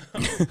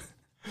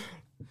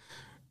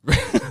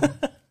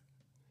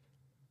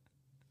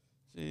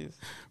 Jeez.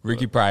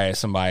 Ricky probably has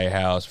somebody at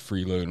house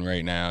freeloading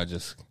right now.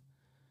 Just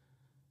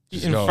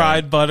Eating going.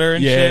 fried butter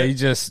and Yeah, shit. he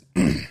just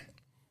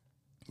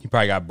he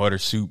probably got butter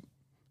soup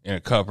in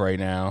a cup right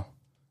now.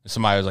 And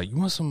somebody was like, "You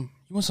want some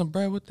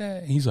bread with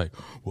that?" And he's like,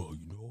 "Well,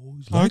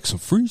 he's like some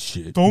free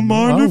shit. Don't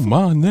mind I don't if-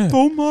 mind that.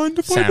 Don't mind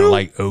if I Sound do.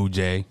 like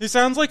OJ. He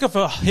sounds like if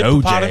a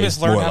hippopotamus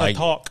learned more how like- to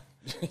talk.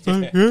 It's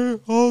like, yeah,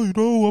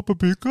 I'm a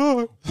big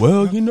guy.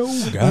 Well,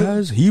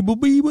 guys, he will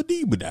be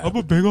I'm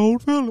a big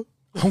old fella.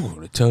 I'm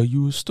going to tell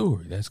you a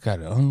story that's got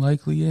an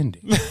unlikely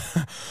ending.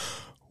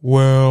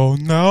 Well,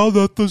 now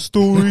that the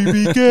story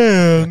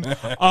began,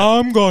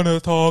 I'm gonna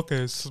talk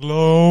as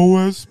slow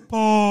as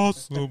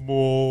possible.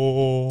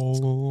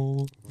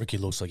 Ricky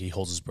looks like he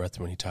holds his breath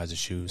when he ties his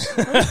shoes.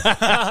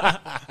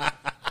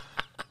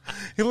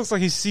 He looks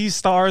like he sees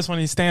stars when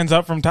he stands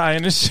up from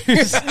tying his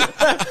shoes.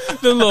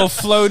 The little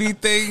floaty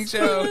things,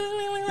 yo.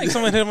 Like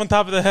someone hit him on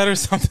top of the head or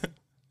something.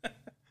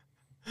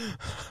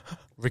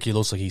 Ricky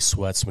looks like he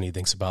sweats when he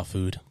thinks about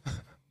food.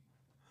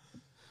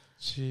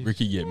 Jeez.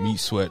 Ricky get meat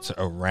sweats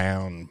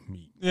around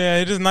meat. Yeah,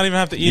 he does not even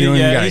have to eat You don't it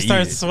even yet. gotta He eat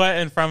starts it.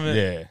 sweating from it.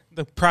 Yeah.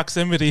 The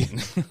proximity.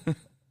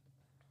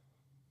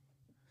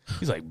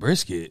 He's like,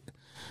 brisket.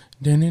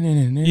 You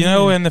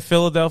know, in the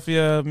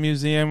Philadelphia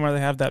Museum where they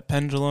have that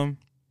pendulum,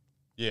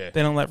 Yeah.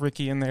 they don't let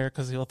Ricky in there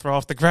because he'll throw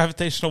off the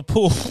gravitational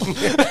pull.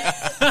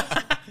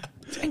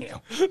 Damn.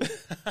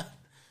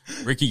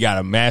 Ricky got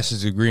a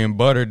master's degree in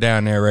butter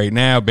down there right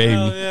now, baby.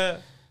 Hell yeah.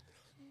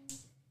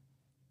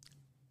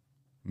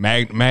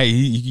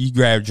 He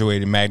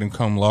graduated magna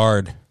cum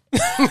laude.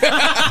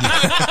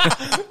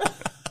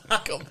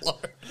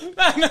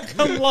 Magna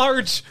cum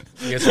large.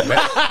 He has a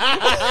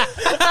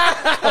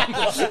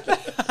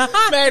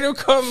Magna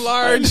cum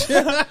laude.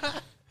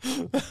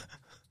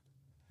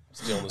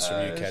 stealing this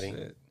from you, Kenny.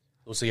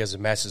 Looks like he has a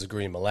master's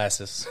degree in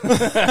molasses.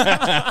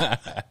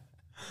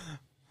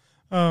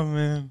 Oh,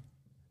 man.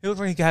 He looks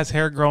like he has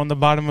hair growing the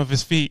bottom of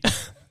his feet.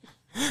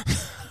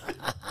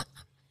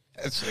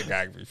 That shit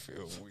got me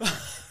feel weird.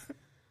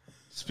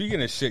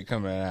 Speaking of shit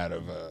coming out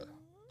of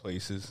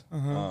places,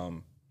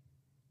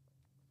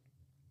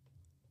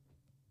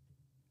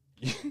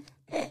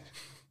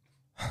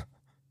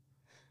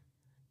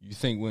 you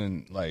think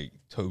when like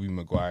Tobey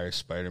Maguire's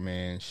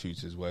Spider-Man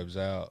shoots his webs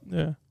out,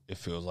 Yeah. it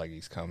feels like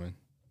he's coming?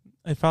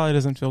 It probably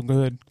doesn't feel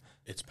good.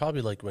 It's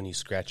probably like when you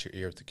scratch your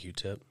ear with the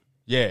Q-tip.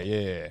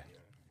 Yeah.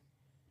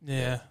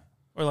 Yeah.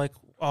 Or like,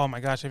 oh my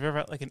gosh, have you ever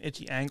had like an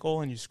itchy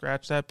ankle and you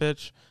scratch that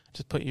bitch?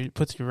 Just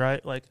puts you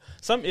right. Like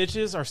some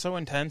itches are so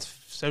intense,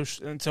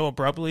 so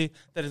abruptly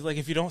that it's like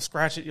if you don't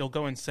scratch it, you'll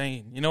go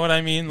insane. You know what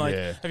I mean? Like,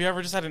 have you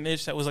ever just had an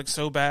itch that was like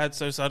so bad,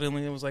 so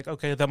suddenly it was like,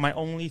 okay, that my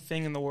only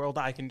thing in the world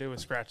I can do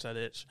is scratch that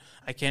itch.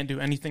 I can't do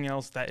anything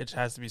else. That itch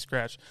has to be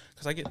scratched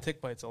because I get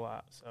tick bites a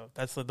lot. So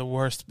that's the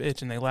worst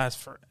itch, and they last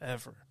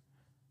forever.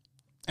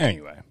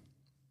 Anyway,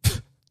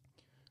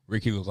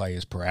 Ricky looks like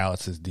his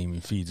paralysis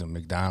demon feeds him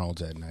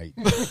McDonald's at night.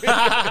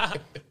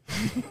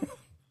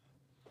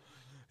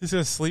 He's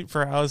a sleep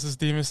paralysis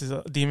demon.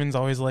 Demon's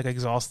always like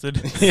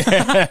exhausted. Go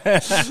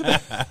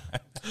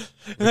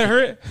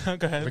ahead.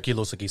 Ricky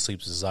looks like he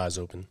sleeps with his eyes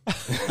open.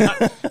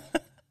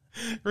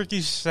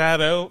 Ricky's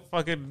shadow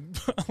fucking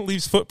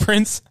leaves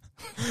footprints.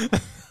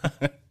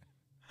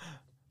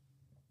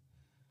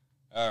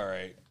 All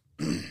right.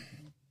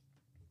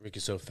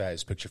 Ricky's so fat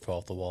his picture fell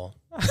off the wall.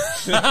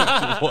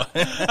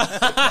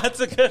 That's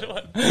a good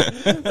one.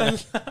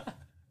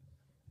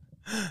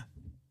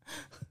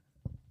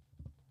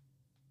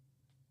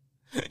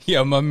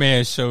 Yeah, my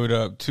man showed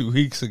up 2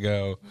 weeks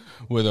ago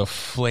with a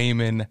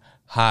flaming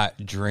hot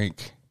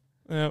drink.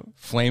 Yep.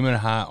 Flaming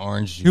hot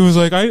orange He juice. was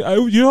like, I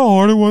you know how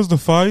hard it was to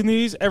find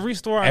these? Every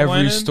store I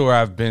went in.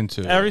 I've been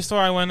to. Every store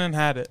I went in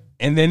had it.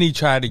 And then he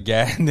tried to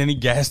gas, and then he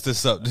gassed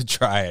us up to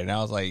try it. And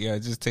I was like, yeah,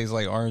 it just tastes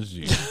like orange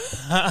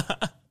juice.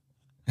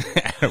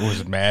 I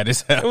was mad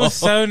as hell. It was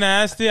so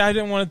nasty. I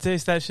didn't want to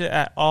taste that shit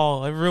at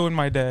all. It ruined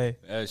my day.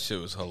 That shit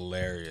was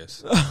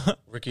hilarious.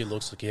 Ricky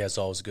looks like he has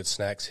all his good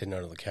snacks hidden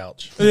under the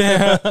couch.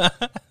 Yeah.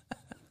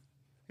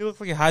 He looks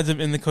like he hides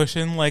them in the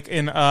cushion, like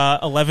in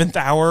 11th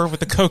Hour with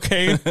the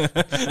cocaine.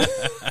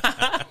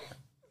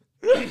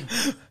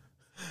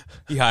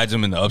 He hides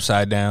them in the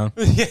upside down.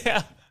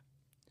 Yeah.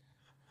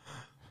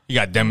 He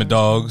got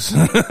Demodogs.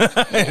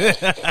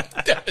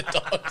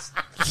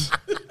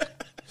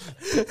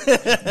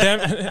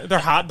 They're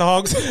hot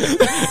dogs.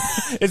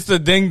 It's the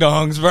ding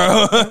dongs,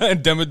 bro.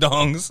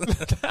 Demodongs.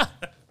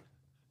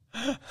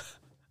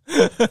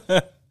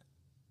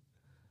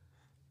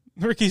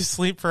 Ricky's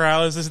sleep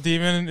paralysis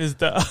demon is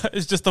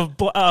just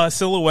a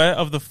silhouette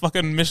of the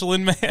fucking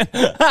Michelin Man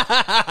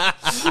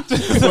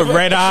With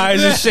red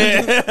eyes and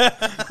shit.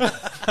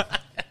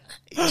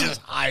 He's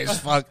just high as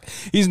fuck.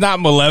 He's not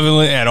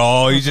malevolent at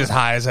all. He's just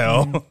high as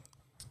hell.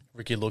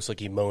 Ricky looks like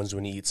he moans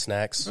when he eats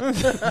snacks.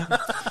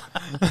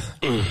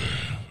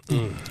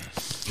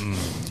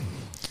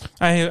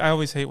 I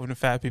always hate when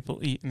fat people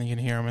eat and you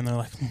can hear them and they're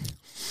like,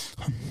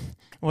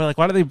 well, like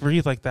why do they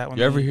breathe like that? When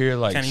You ever they eat? hear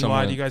like Kenny, someone?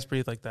 why do you guys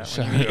breathe like that?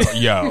 When you eat?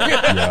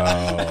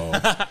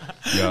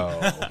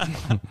 Yo.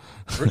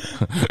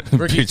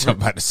 Ricky, Bitch, I'm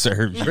about to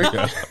serve you.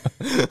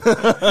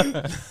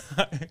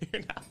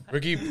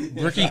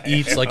 Ricky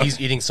eats like he's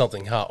eating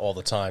something hot all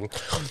the time.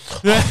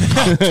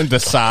 The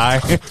sigh.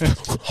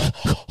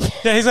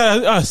 Yeah, he's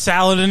got a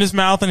salad in his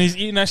mouth and he's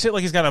eating that shit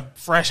like he's got a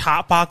fresh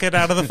Hot Pocket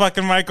out of the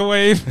fucking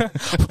microwave.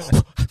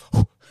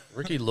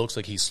 Ricky looks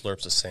like he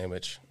slurps a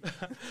sandwich.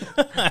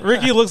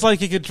 Ricky looks like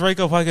he could drink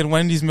a fucking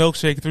Wendy's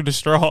milkshake through the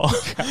straw.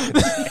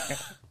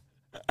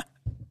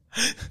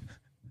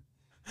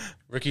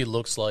 Ricky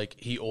looks like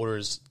he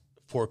orders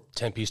 4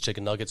 10-piece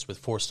chicken nuggets with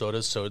 4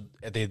 sodas, so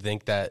they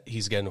think that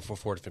he's getting them for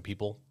 4 different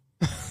people.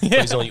 But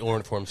he's only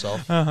ordering it for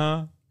himself.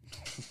 Uh-huh.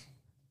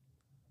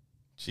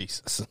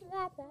 Jesus.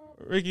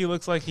 Ricky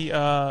looks like he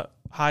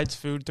hides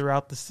food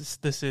throughout the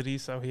city,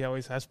 so he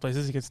always has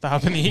places he can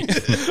stop and eat.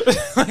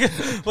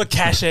 Like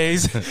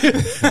caches.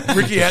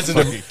 Ricky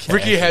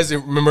has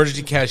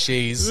emergency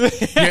caches.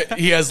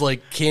 He has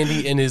like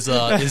candy in his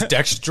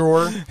desk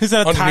drawer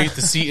underneath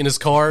the seat in his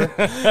car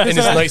in his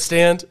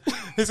nightstand.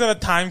 He's got a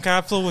time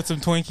capsule with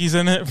some Twinkies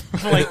in it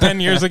from like 10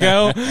 years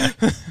ago.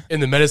 In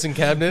the medicine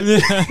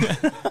cabinet.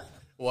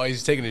 While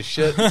he's taking his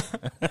shit.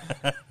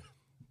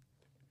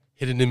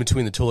 Hidden in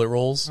between the toilet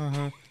rolls.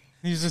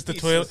 He uses the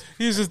toilet.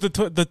 He uses the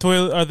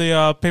toilet or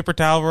the paper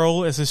towel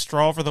roll as his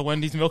straw for the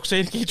Wendy's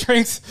milkshake he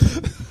drinks.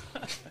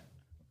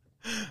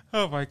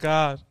 Oh my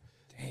god!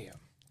 Damn.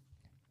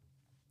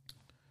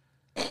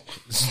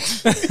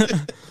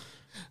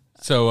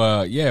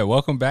 So yeah,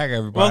 welcome back,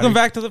 everybody. Welcome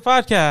back to the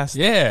podcast.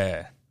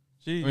 Yeah.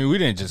 Gee. I mean, we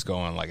didn't just go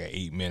on like an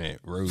 8-minute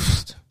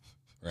roast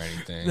or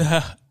anything.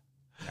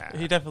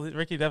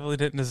 Ricky definitely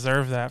didn't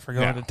deserve that for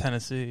going to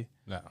Tennessee.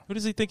 No. Who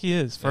does he think he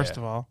is? First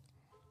of all.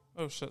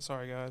 Oh shit!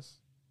 Sorry guys.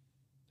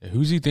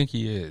 Who's he think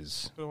he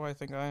is? Who do I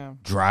think I am?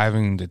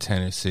 Driving to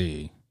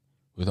Tennessee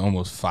with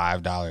almost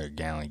 $5 a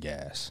gallon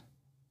gas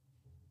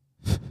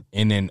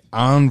in an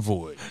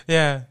Envoy.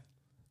 Yeah.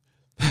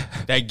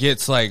 that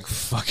gets like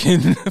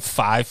fucking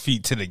 5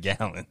 feet to the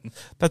gallon.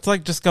 That's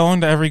like just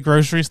going to every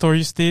grocery store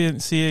you see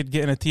it,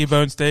 getting a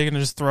T-bone steak and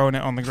just throwing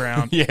it on the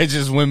ground. Yeah,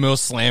 just windmill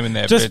slamming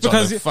that Just bitch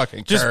because on the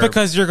fucking just curb.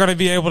 because you're going to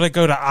be able to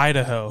go to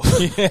Idaho.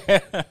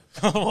 Yeah.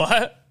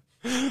 What?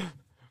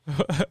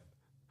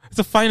 It's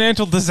a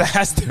financial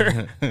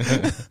disaster.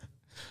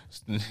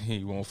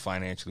 He won't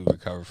financially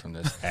recover from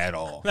this at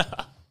all.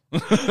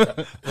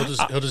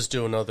 He'll just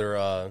do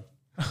another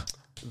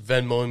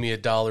Venmo me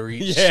 $1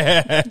 each.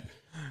 Yeah.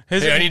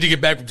 Hey, I need to get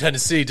back from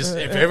Tennessee. Just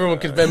if everyone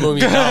could Venmo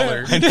me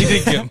 $1. I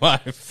need to get my...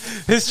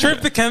 His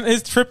trip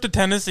to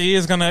Tennessee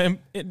is going to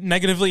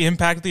negatively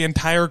impact the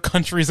entire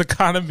country's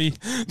economy.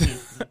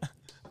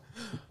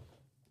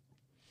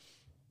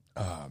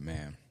 Oh,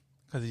 man.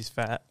 Because he's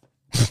fat.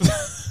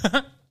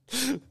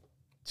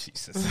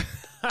 Jesus.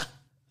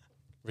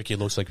 Ricky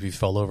looks like if he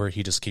fell over,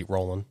 he'd just keep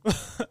rolling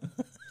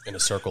in a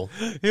circle.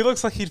 He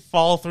looks like he'd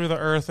fall through the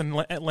earth and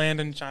land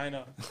in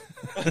China.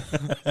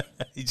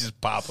 He just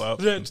pop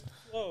up.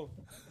 Whoa.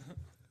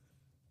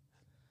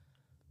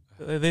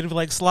 They'd be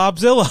like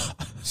Slobzilla.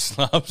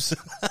 Slobs.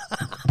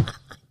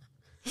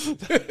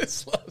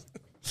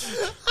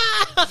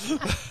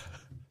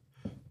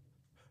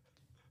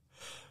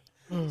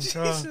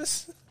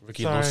 Jesus.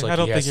 Ricky Sorry, looks like I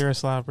don't he think has, you're a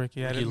slob,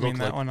 Ricky. I didn't mean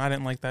that like- one. I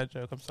didn't like that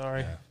joke. I'm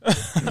sorry.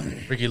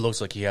 Ricky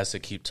looks like he has to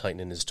keep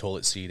tightening his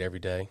toilet seat every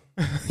day.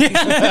 Just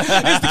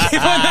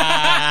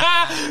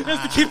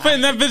to keep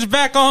putting that bitch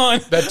back on.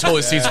 That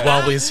toilet seat's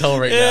wobbly as hell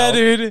right Yeah, now.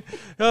 dude.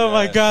 Oh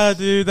my god,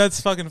 dude, that's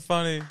fucking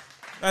funny.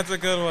 That's a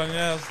good one.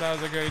 Yes, that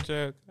was a great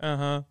joke.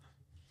 All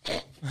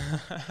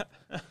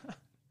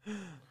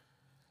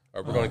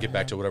right, we're going to get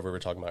back to whatever we were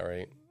talking about,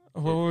 right?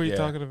 What were you Yeah.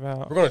 talking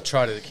about? We're going to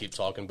try to keep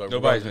talking, but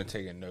Nobody's been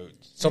taking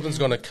notes. something's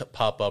going to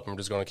pop up, and we're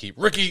just going to keep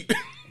Ricky.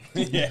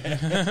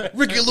 Yeah,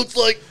 Ricky looks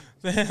like.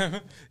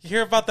 You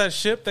hear about that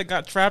ship that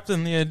got trapped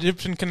in the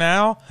Egyptian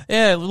canal?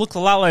 Yeah, it looks a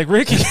lot like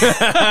Ricky.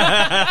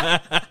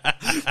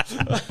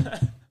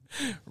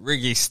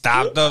 Ricky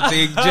stopped up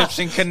the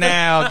Egyptian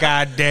canal.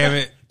 God damn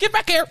it. Get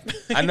back here.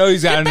 I know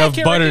he's got Get back enough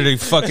here, butter Ricky.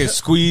 to fucking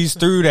squeeze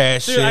through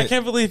that Dude, shit. I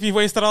can't believe you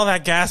wasted all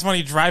that gas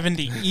money driving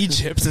to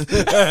Egypt.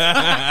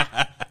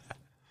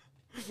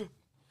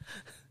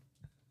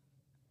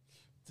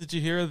 Did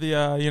you hear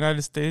the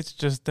United States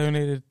just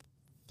donated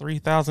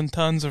 3,000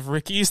 tons of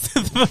Rickies to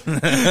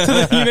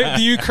the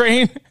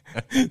Ukraine?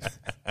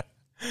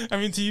 I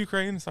mean, to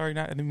Ukraine. Sorry,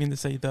 I didn't mean to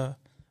say the.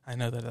 I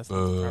know that that's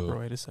not the proper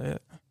way to say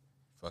it.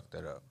 Fuck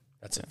that up.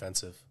 That's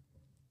offensive.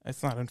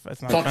 It's not.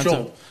 It's not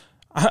offensive.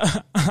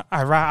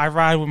 I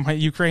ride with my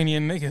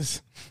Ukrainian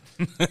niggas.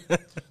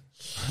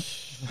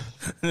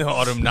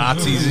 All them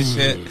Nazis and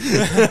shit.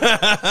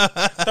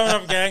 Throwing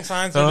up gang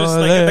signs. They're just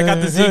like they got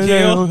the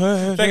Ezekiel.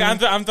 Like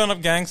I'm throwing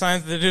up gang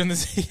signs. They're doing the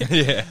Ezekiel.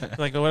 Yeah.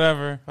 Like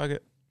whatever. Fuck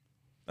it.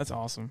 That's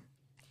awesome.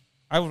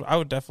 I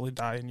would definitely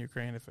die in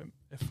Ukraine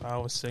if I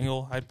was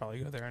single. I'd probably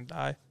go there and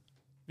die.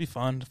 Be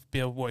fun to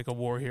be like a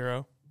war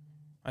hero.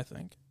 I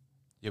think.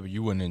 Yeah, but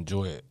you wouldn't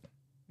enjoy it.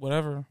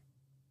 Whatever.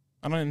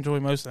 I don't enjoy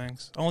most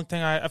things. Only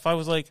thing if I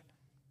was like,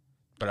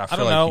 But I I feel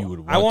don't like know. you would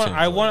want I want. to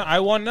I enjoy want. it. I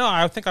want. No.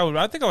 I think I would.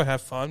 I think I would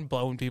have fun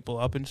blowing people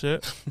up and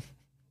shit.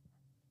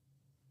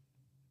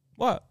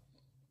 What?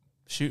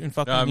 Shooting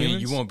fucking No, I mean,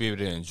 humans? you won't be able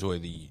to enjoy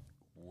the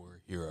war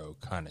hero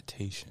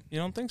connotation. You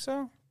don't think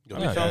so? You'll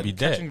Yeah, be you'll fine. be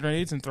Catching dead.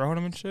 grenades and throwing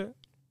them and shit.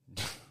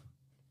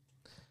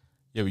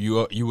 Yeah,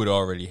 but you would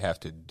already have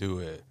to do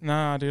it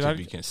Nah, dude. to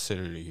be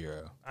considered a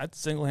hero. I'd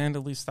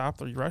single-handedly stop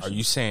the Are Russians.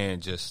 you saying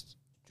just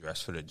dress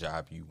for the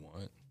job you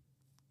want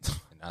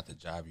and not the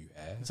job you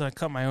have? So I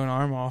cut my own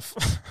arm off.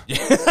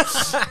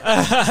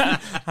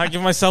 I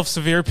give myself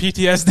severe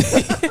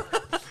PTSD.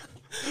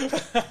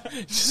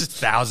 Just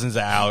thousands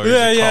of hours of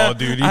Call of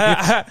Duty.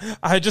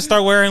 I just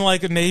start wearing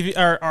like Navy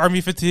or Army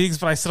fatigues,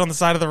 but I sit on the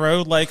side of the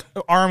road like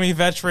Army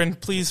veteran.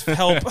 Please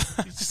help.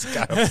 You just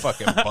got a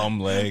fucking bum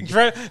leg.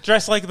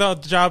 Dress like the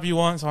job you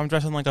want, so I'm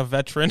dressing like a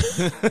veteran,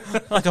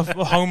 like a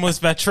homeless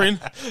veteran.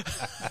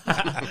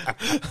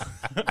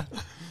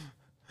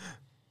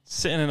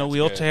 Sitting in a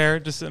wheelchair,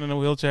 just sitting in a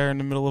wheelchair in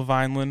the middle of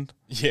Vineland.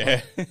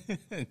 Yeah.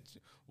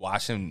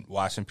 washing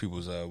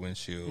people's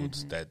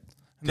windshields that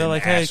And they're didn't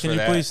like, "Hey, ask can for you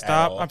that please at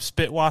stop? all." I'm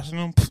spit washing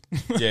them."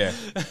 Yeah.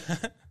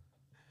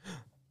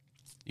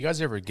 You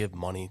guys ever give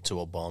money to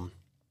a bum?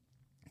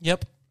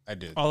 Yep, I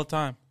did. all the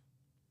time.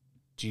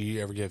 Do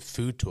you ever give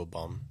food to a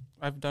bum?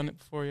 I've done it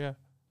before, yeah.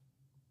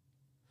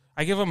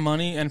 I give him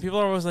money, and people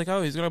are always like,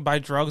 "Oh, he's going to buy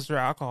drugs or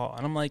alcohol,"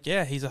 and I'm like,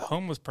 "Yeah, he's a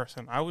homeless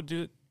person. I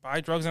would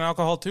buy drugs and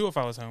alcohol too if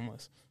I was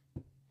homeless.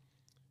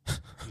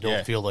 You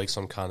don't feel like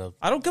some kind of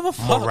I don't give a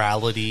fuck."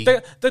 morality.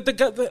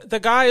 The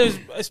guy is,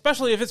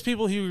 especially if it's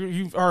people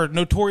who are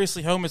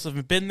notoriously homeless,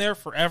 have been there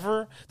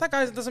forever. That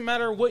guy, it doesn't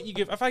matter what you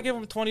give. If I give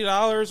him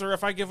 $20 or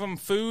if I give him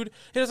food,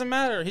 it doesn't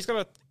matter. He's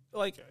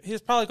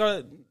probably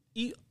gonna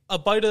eat a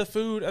bite of the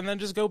food and then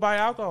just go buy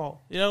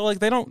alcohol. You know, like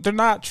they're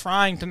not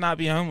trying to not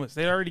be homeless.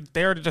 They already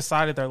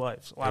decided their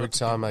lives. Every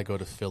time I go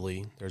to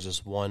Philly, there's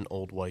this one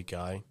old white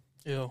guy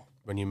Ew.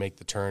 when you make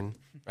the turn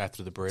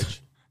after the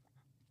bridge.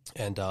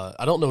 And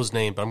I don't know his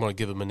name, but I'm going to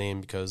give him a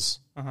name because,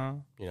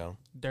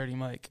 Dirty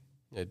Mike.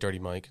 yeah, Dirty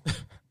Mike.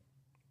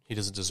 He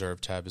doesn't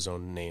deserve to have his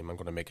own name. I'm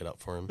going to make it up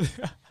for him.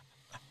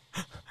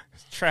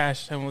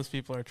 Trash. Homeless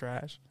people are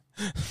trash.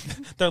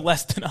 They're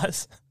less than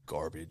us.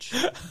 Garbage.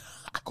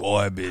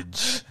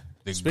 Garbage.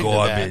 The Speaking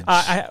of that,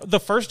 garbage. The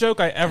first joke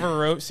I ever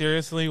wrote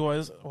seriously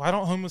was, why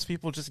don't homeless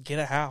people just get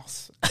a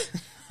house?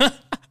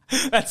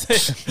 That's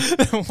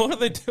it. What are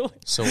they doing?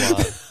 So,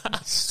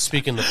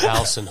 speaking of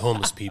house and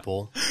homeless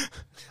people,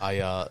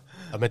 I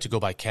meant to go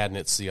buy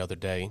cabinets the other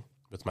day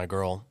with my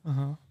girl,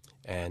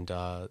 and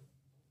I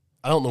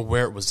don't know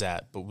where it was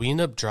at, but we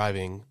ended up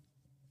driving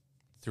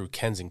through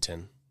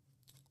Kensington.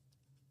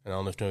 And I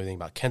don't know if you know anything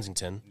about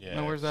Kensington,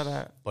 No, where's that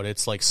at? but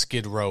it's like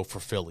Skid Row for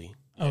Philly.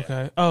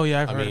 Okay. Oh,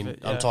 yeah, I've I heard mean, of it.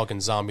 Yeah. I'm talking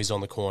zombies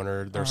on the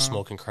corner. They're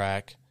smoking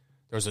crack.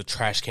 There's a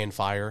trash can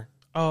fire.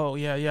 Oh,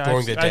 yeah, yeah.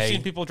 During the I've day.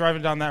 seen people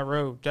driving down that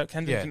road,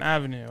 Kensington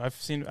Avenue. I've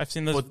seen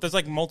those. But- there's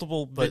like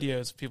multiple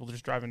videos of people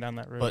just driving down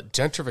that road. But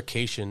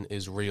gentrification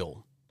is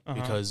real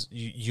because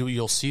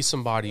you'll see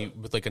somebody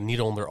with like a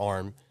needle in their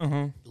arm.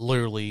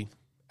 Literally,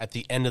 at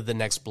the end of the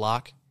next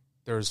block,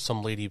 there's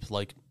some lady with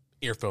like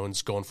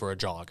earphones going for a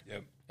jog,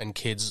 and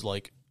kids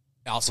like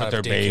outside With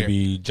of their daycare.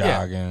 baby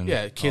jogging.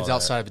 Yeah, kids all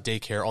outside of a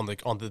daycare on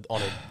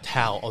a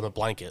towel on a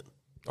blanket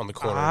on the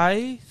corner.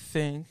 I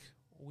think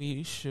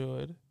we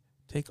should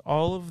take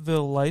all of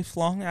the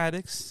lifelong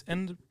addicts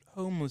and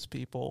homeless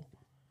people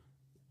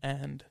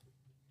and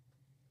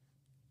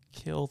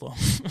kill them.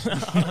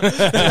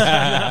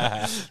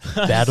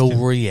 Battle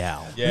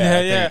Royale.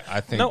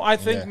 I think No, I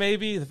think yeah.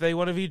 maybe if they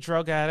want to be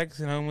drug addicts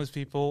and homeless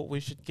people, we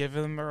should give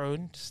them their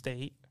own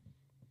state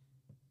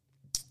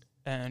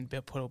and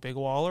put a big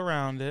wall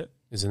around it.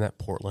 Isn't that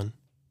Portland?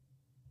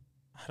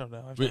 I don't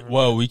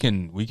know. We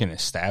can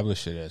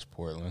establish it as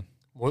Portland.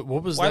 What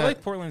was Why that?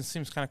 like Portland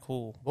seems kind of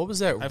cool. What was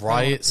that I've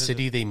riot wanted to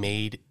city they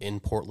made in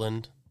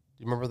Portland? Do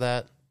you remember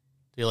that?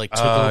 They like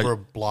took Uh, over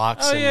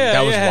blocks. oh, and yeah.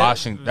 That was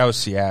Washington. That was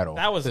Seattle.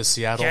 That was The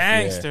Seattle-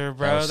 gangster, Yeah,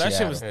 bro. that was That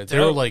shit was Seattle. They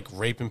were dope. like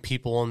raping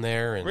people in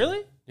there. And,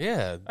 Really?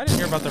 Yeah. I didn't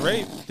hear about the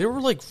rape. They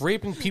were like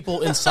raping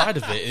people inside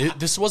of it.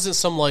 This wasn't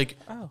some like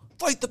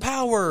fight the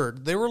power.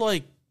 They were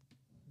like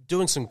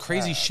doing some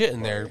crazy shit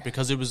in there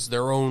because it was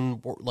their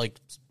own like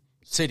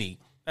city.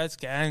 That's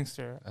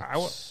gangster.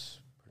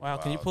 Wow,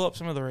 can you pull up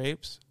some of the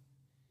rapes?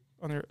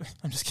 On their,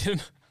 I'm just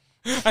kidding.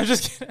 I'm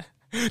just kidding.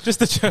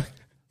 Just a joke.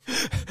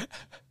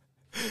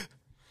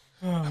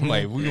 I'm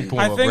like, we can pull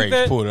I up think rapes,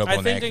 that pull it up I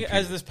on think that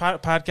as computer. this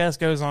podcast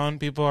goes on,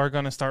 people are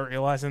going to start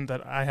realizing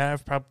that I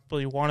have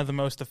probably one of the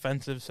most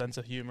offensive sense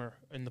of humor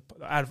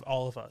out of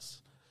all of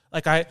us.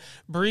 Like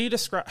Bree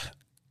describe.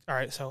 All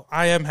right, so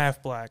I am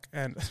half black,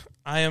 and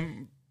I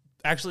am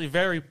actually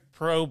very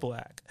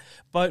pro-black,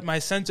 but my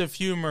sense of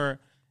humor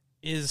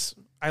is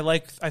I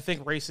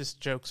think racist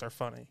jokes are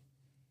funny.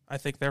 I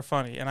think they're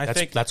funny, and I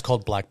think That's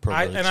called black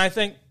privilege. I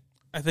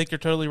think you're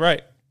totally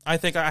right. I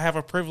think I have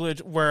a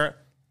privilege where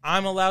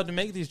I'm allowed to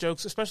make these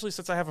jokes, especially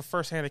since I have a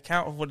firsthand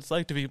account of what it's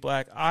like to be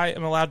black. I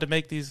am allowed to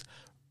make these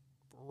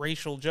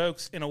racial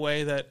jokes in a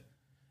way that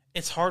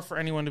it's hard for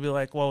anyone to be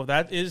like, whoa,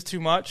 that is too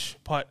much,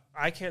 but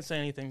I can't say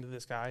anything to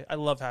this guy. I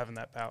love having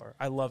that power.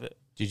 I love it.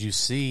 Did you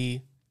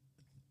see?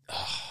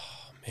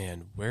 Oh,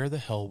 man, where the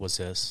hell was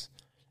this?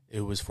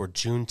 It was for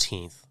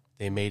Juneteenth.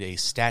 They made a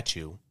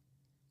statue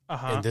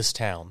in this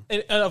town.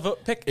 Of a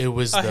pick, It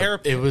was a hair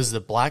pick. it was the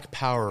Black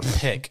Power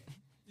pick,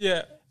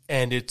 Yeah.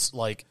 and it's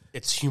like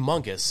it's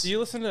humongous. Do you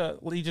listen to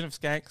Legion of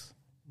Skanks?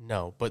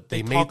 No, but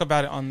They they talk made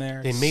about it on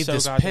there. they It's made so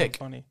this goddamn pick.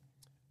 funny.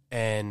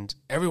 and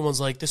everyone's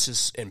like, "This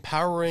is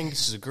empowering.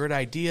 This is a great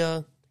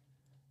idea."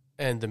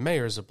 And the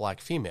mayor is a black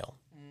female,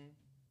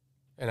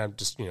 and I'm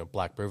just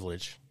black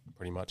privilege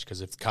pretty much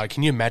because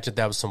can you imagine if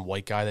that was some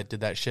white guy that did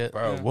that shit?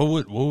 Bro,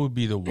 what would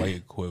be the white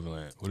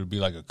equivalent? Would it be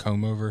like a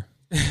comb over,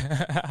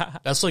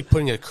 That's like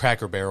putting a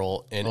Cracker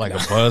Barrel in like a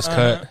buzz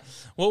cut?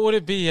 What would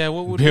it be? Yeah,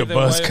 what would Be be a the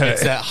buzz way- cut.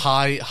 It's that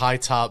high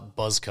top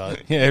buzz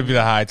cut Yeah, it'd be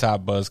the high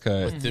top buzz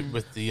cut with the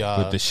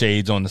with the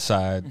shades on the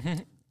side,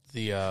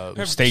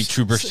 state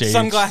trooper shades,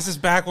 Sunglasses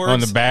backwards on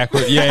the back.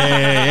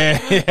 Yeah.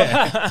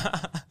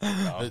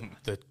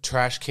 the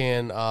trash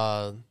can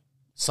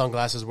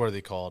sunglasses. What are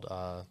they called?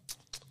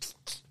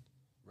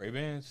 Ray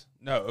Bans?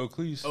 No,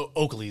 Oakleys.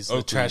 Oakleys, the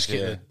Oakleys, trash can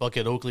yeah.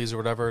 bucket Oakleys or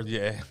whatever.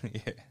 Yeah.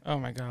 Oh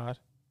my god!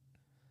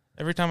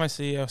 Every time I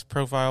see a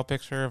profile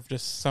picture of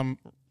just some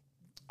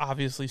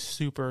obviously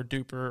super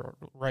duper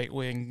right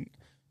wing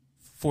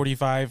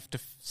 45 to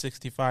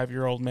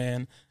 65-year-old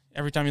man,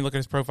 every time you look at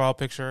his profile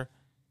picture,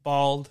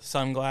 bald,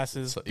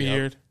 sunglasses,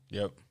 beard,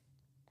 Yep.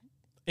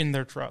 in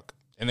their truck,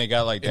 And they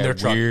got like In their that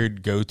truck.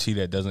 weird goatee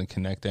that doesn't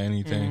connect to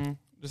anything.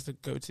 just a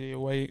goatee,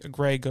 a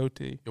gray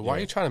goatee. Why are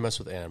you trying to mess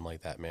with Adam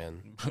like that,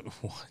 man?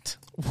 What?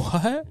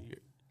 What?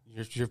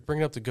 You're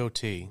bringing up the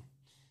goatee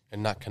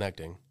and not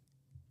connecting.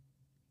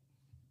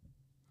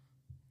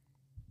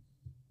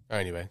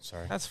 Anyway,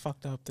 sorry. That's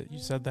fucked up that you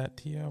said that,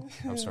 T.O.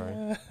 I'm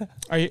sorry.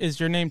 Is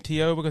your name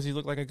T.O. because you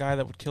look like a guy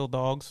that would kill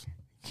dogs?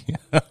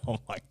 Oh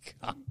my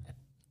god.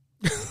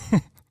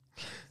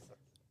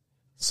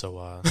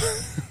 So,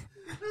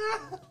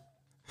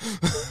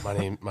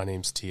 My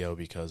name's Tio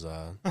because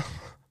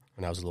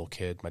when I was a little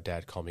kid, my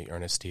dad called me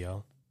Ernest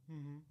Tio,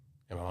 and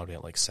my mom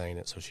didn't like saying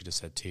it, so she just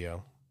said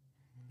Tio,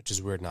 which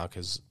is weird now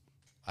because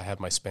I have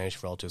my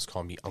Spanish relatives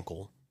call me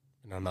uncle,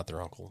 and I'm not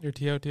their uncle. You're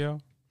Tio.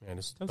 And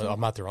but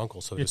I'm not their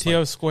uncle, so You're just, Tio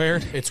like,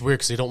 squared. it's weird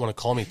because they don't want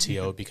to call me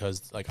Tio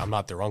because like I'm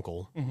not their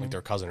uncle, like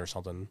their cousin or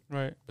something.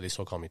 Right. But they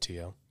still call me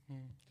Tio.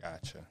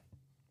 Gotcha.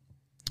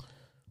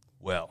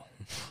 Well,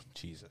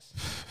 Jesus.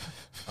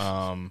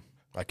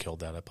 I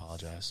killed that. I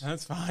apologize.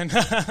 That's fine.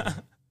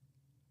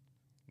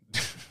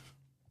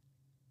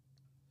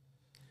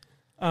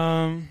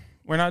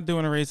 We're not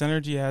doing a Raise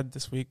Energy ad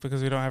this week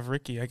because we don't have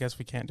Ricky. I guess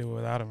we can't do it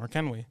without him, or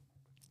can we?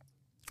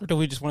 Or do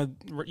we just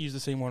want to use the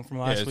same one from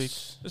last week?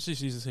 Let's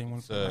just use the same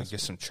one from last Get week.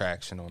 some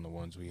traction on the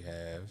ones we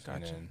have. Gotcha.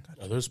 And then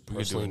Are those do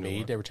personally a new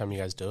made one. every time you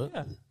guys do it?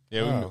 Yeah.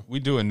 Yeah, Oh. we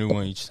do a new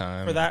one each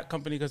time. For that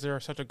company because they're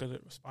such a good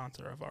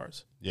sponsor of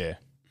ours. Yeah.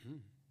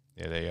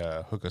 Yeah,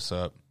 they hook us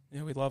up.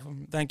 Yeah, we love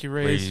them. Thank you,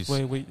 Raise.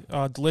 Raise.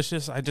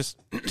 Delicious. I just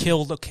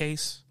killed a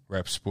case.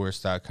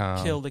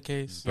 Repsports.com. Killed a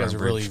case. You guys are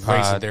really Burnbridge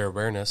raising Pod. their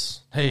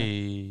awareness.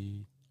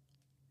 Hey.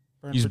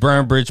 Burn Use for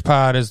Burnbridge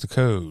Pod as the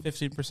code.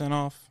 15%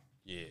 off.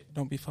 Yeah.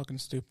 Don't be fucking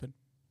stupid.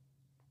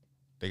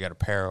 They got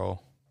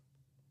apparel.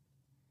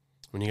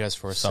 When you guys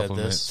first said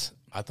Supplements. this,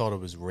 I thought it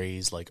was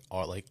Raise like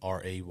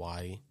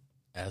RAYS.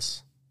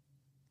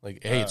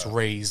 Like, hey, it's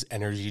Raise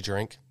energy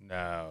drink.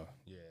 No.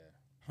 Yeah.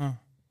 Huh.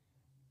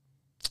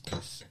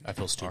 I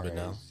feel stupid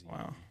now.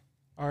 Wow.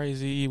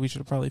 RAZE, we should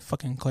have probably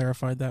fucking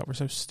clarified that. We're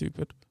so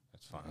stupid.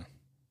 That's fine.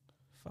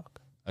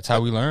 Fuck. That's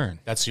how we learn.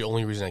 That's the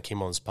only reason I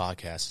came on this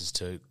podcast is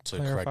to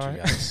correct Clarify. you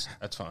guys.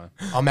 That's fine.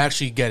 I'm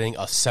actually getting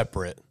a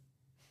separate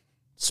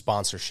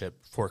sponsorship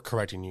for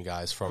correcting you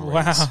guys from Raise.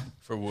 Wow.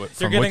 For what? You're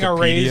From getting a Wikipedia?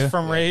 raise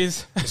from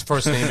Raise. His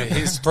first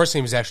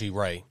name is actually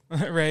Ray.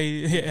 Ray,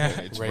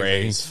 yeah. It's Ray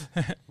Raise.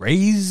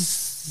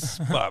 Raise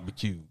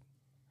barbecue.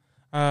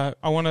 I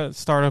want to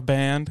start a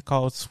band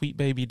called Sweet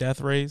Baby Death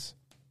Rays.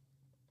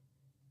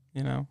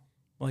 You know,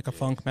 like a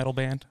funk metal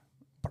band.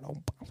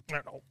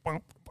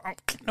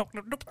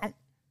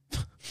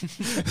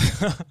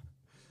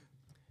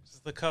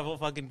 Just a couple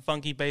fucking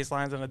funky bass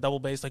lines and a double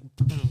bass, like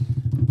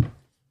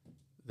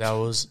That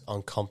was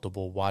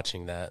uncomfortable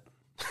watching that.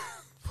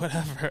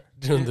 whatever.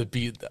 Doing the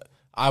beat.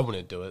 I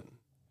wouldn't do it.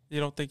 You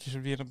don't think you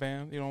should be in a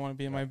band? You don't want to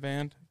be in my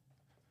band?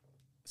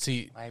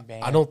 See,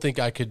 I don't think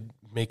I could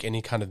make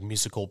any kind of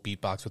musical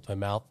beatbox with my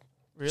mouth.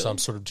 Really? So I'm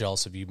sort of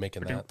jealous of you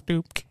making that.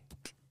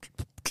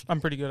 I'm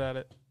pretty good at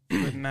it.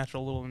 It's a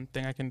natural little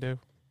thing I can do.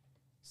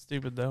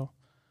 Stupid though.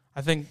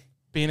 I think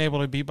being able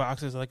to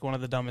beatbox is like one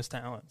of the dumbest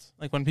talents.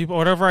 Like when people,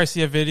 whenever I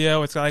see a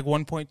video, it's got like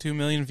 1.2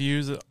 million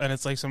views, and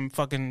it's like some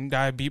fucking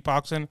guy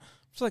beatboxing.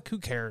 It's like, who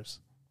cares?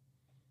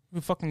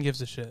 Who fucking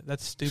gives a shit?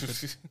 That's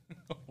stupid.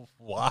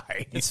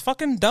 Why? It's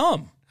fucking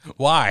dumb.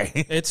 Why?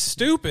 It's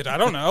stupid. I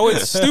don't know.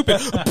 It's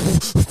stupid.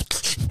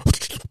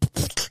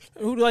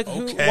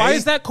 Okay. Why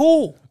is that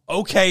cool?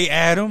 Okay,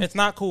 Adam. It's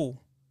not cool.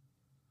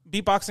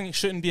 Beatboxing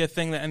shouldn't be a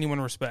thing that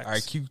anyone respects. All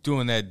right, keep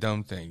doing that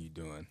dumb thing you're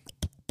doing.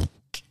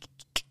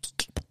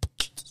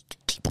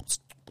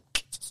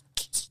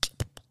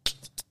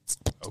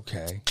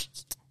 Okay.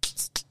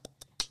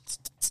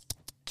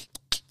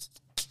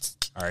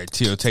 All right,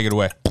 Tio, take it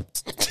away.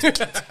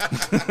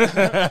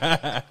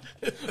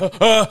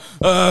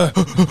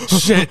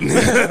 Shit.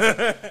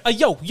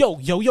 Yo.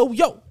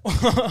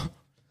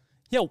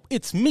 Yo,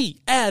 it's me,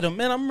 Adam,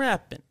 and I'm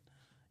rapping.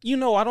 You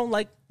know I don't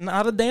like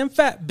not a damn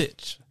fat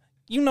bitch.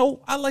 You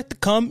know I like to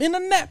come in a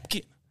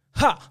napkin.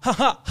 Ha, ha,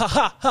 ha,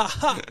 ha, ha,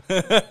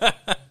 ha,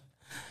 ha.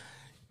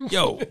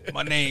 Yo,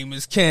 my name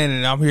is Ken,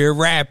 and I'm here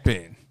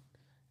rapping.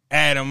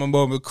 Adam, I'm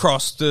over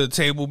across the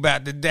table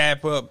about to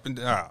dap up. And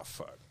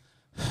fuck.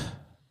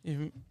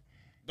 You-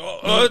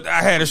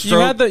 I had a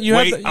stroke.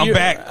 I'm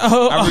back.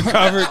 I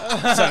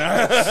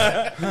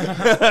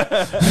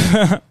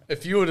recovered.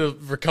 If you would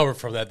have recovered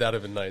from that, that would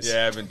have been nice.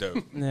 Yeah, I've been dope.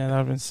 Yeah, that would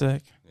have been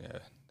sick. Yeah,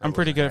 I'm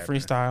pretty good at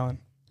freestyling.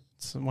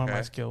 It's one of my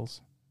Okay. skills.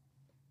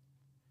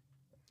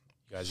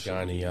 You guys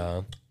got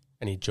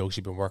any jokes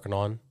you've been working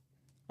on?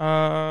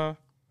 I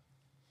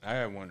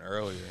had one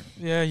earlier.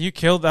 Yeah, you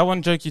killed that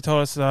one joke you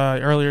told us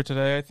earlier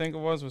today. I think it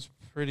was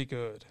pretty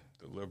good.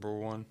 The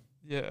liberal one.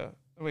 Yeah.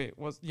 Wait,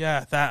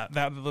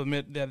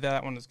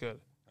 that one is good.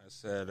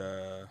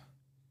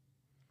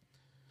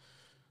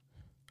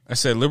 I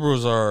said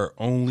liberals are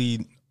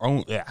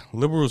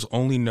liberals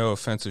only know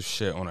offensive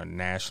shit on a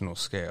national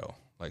scale,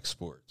 like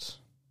sports.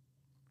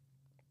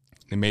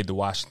 They made the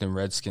Washington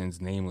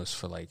Redskins nameless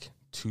for like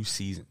 2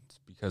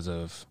 seasons because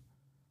of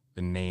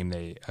the name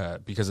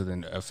because of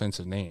the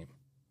offensive name,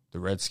 the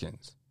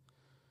Redskins.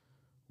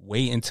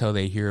 Wait until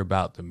they hear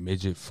about the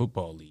Midget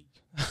Football League.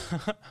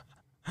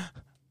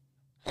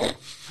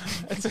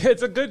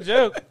 It's a good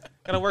joke. You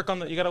gotta work on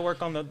the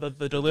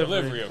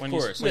delivery, of when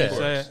course, you, when of you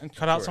say course, it, and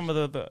cut out some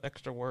of the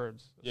extra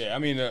words. Yeah, I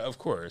mean, of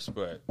course,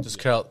 but Just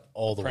cut out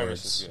all the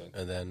premise is words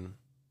good. and then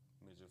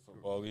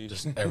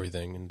Just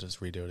everything and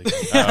just redo it again.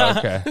 Oh,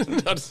 okay.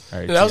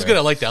 That was good.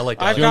 I like that. I like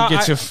that. You don't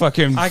get your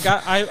fucking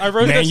I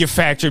wrote this.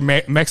 manufactured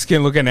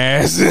Mexican looking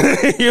ass.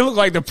 You look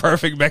like the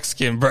perfect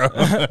Mexican, bro.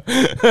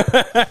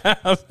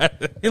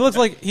 He looks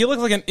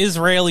like an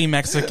Israeli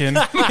Mexican.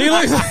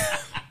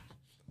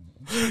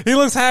 He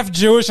looks half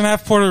Jewish and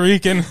half Puerto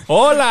Rican.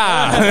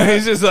 Hola.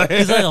 He's just like,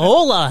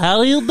 hola,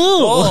 how do you do?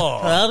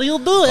 How do you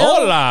do?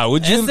 hola.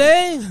 Would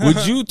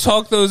you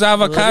talk those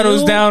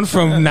avocados down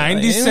from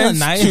 90 cents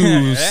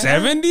to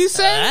 70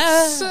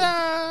 cents?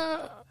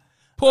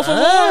 Por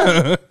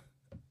favor.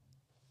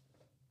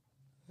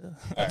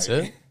 That's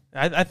it.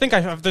 I think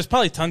there's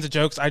probably tons of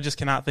jokes. I just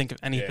cannot think of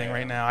anything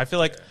right now. I feel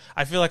like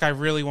I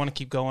really want to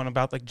keep going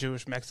about like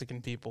Jewish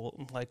Mexican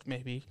people, like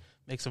maybe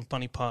make some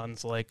funny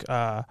puns, like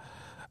hold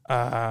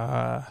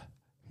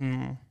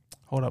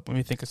up, let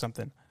me think of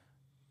something.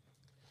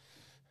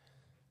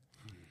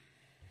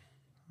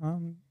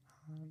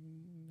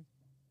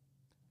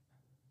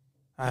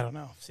 I don't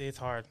know. See, it's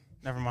hard.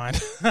 Never mind.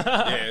 It's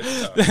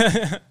tough.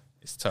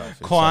 It's tough.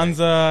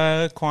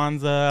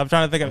 Kwanzaa. I'm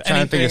trying to think of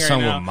anything right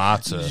something now. with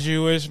matzah.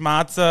 Jewish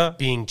matzah.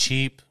 Being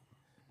cheap.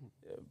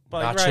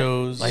 Like,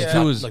 Nachos. right. Like, if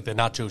it was like the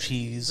nacho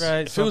cheese.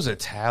 Right. If it was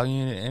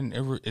Italian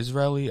and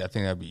Israeli, I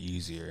think that'd be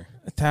easier.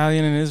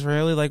 Italian and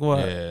Israeli, like what?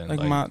 Yeah,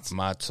 like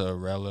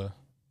mozzarella.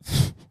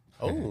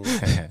 Oh.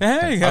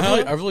 There you go.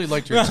 I really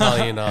liked your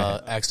Italian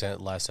accent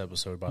last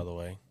episode, by the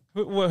way.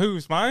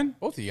 Who's mine?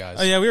 Both of you guys.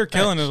 Oh yeah, we were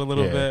killing it a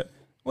little bit.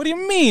 What do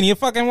you mean? You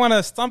fucking want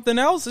to something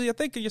else? You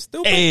think you're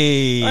stupid?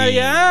 Hey.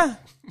 Yeah.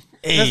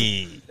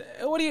 Hey.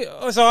 What do you?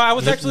 So I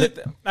was actually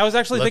Let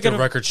thinking the of.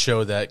 record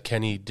show that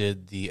Kenny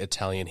did the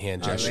Italian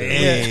hand gesture.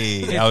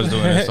 Hey. I was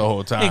doing this the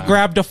whole time. It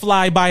grabbed a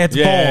fly by its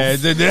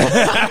balls.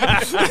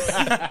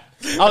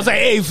 I was like,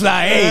 hey,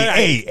 fly,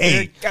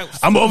 hey.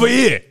 I'm over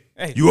here.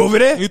 Hey. You over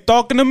there? You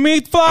talking to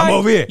me, fly? I'm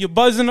over here. You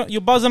buzzing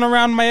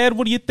around my head.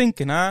 What are you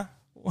thinking, huh?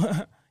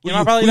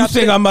 You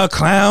think I'm a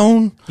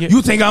clown? Yeah.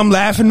 You think I'm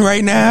laughing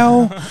right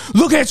now?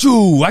 Look at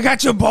you. I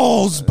got your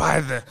balls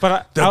by the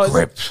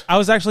grip. I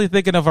was actually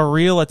thinking of a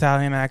real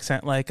Italian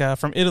accent, like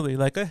from Italy,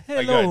 like a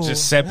hello. Like a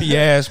Giuseppe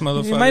ass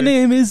motherfucker. My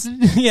name is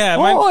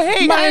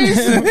hey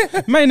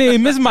guys. My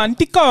name is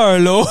Monte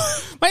Carlo.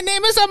 My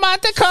name is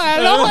Monte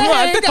Carlo.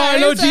 Monte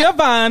Carlo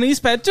Giovanni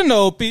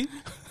Spagnonopi.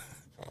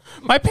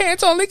 My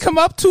pants only come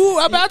up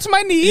to about to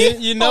my knee.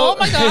 You know, oh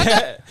my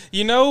god.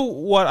 You know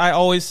what I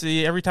always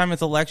see every time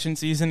it's election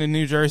season in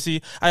New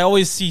Jersey? I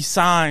always see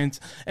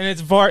signs, and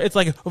it's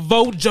like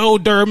vote Joe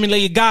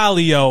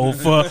Dermigalio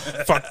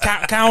for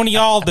county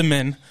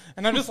alderman,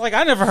 and I'm just like,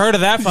 I never heard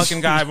of that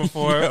fucking guy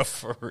before. Yeah,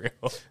 for real.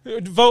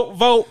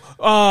 Vote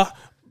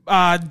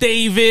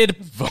David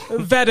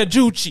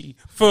Vettajucci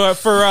for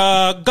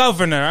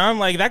governor. I'm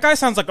like, that guy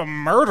sounds like a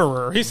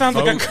murderer. He sounds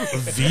like a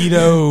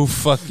Vito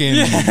fucking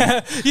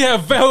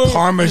vote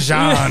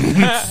Parmesan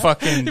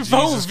fucking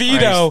vote Jesus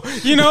Vito.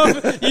 Christ. You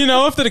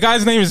know if the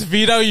guy's name is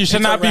Vito, you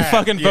should not be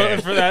fucking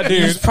voting for that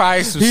dude. He's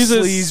probably some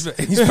he's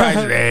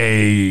probably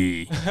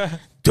hey.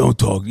 Don't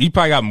talk. He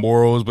probably got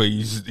morals, but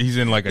he's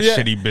in like a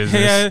shitty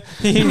business.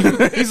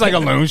 Yeah, he's like a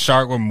loan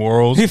shark with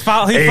morals. He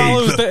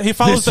follows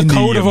the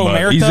code of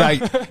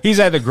Omerta. He's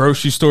at the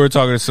grocery store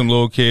talking to some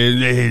little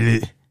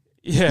kid.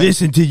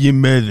 Listen to your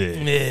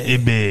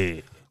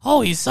mother. Oh,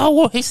 he's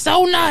so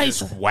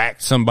nice.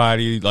 Whacked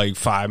somebody like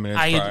 5 minutes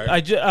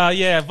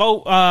prior.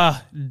 Vote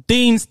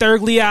Dean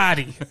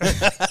Sturgliotti.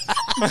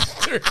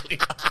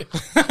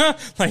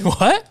 Like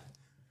what?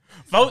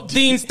 Vote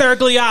Dean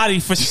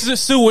Sturgliotti for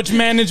sewage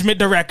management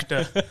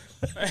director.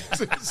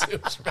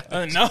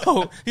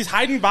 No, he's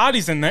hiding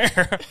bodies in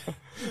there.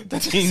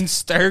 Dean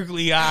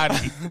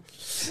Sturgliotti.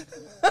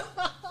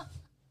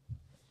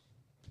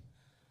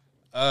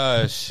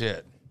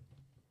 Shit.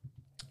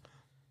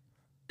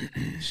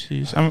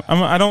 Jeez,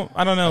 I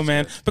don't know,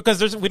 man.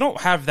 Because we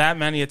don't have that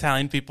many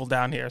Italian people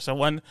down here. So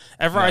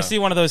whenever I see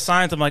one of those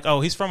signs, I'm like,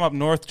 oh, he's from up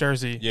North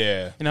Jersey.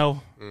 Yeah, you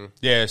know.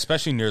 Yeah,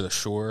 especially near the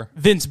shore.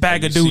 Vince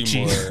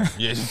Bagaducci.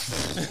 Yeah.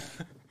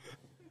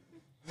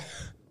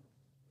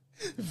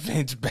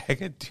 Vince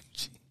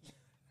Bagaducci.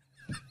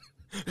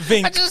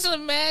 Vink. I just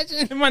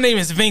imagine. My name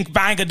is Vink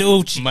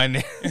Bagaducci. My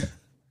name.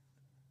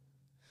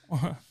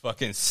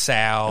 Fucking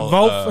Sal.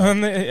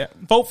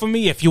 Vote for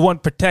me if you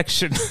want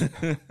protection.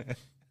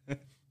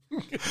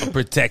 I'm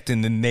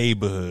protecting the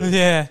neighborhood.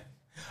 Yeah.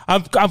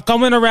 I'm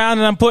coming around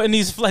and I'm putting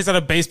these flyers on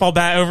a baseball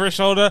bat over his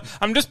shoulder.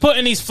 I'm just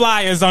putting these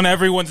flyers on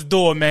everyone's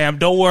door, ma'am.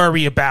 Don't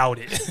worry about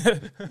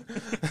it.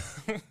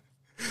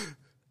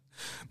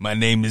 My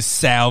name is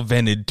Sal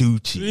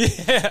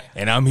Venaducci.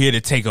 And I'm here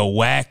to take a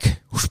whack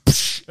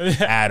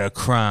out of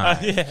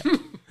crime.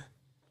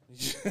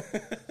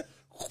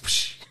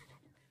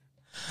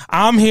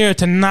 I'm here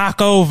to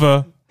knock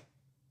over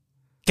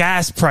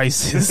gas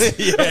prices.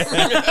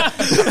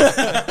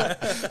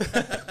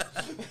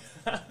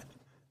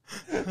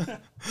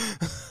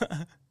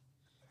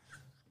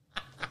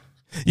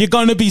 You're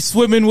going to be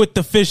swimming with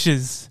the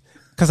fishes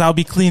because I'll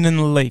be cleaning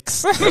the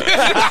lakes.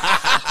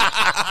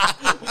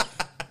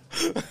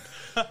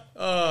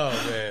 Oh,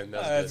 man.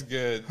 That's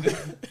good.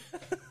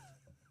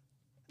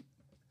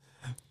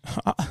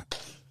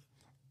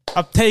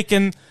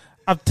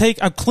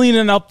 I'm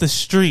cleaning up the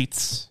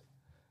streets.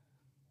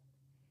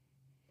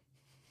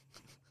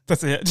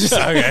 That's it. Just,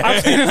 Okay.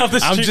 I'm cleaning up the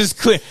streets. I'm just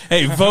clear.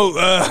 Hey, vote.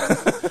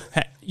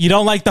 Hey, you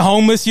don't like the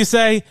homeless, you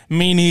say?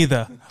 Me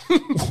neither.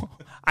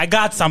 I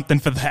got something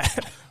for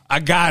that. I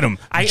got him.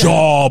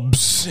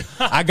 Jobs.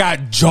 I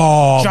got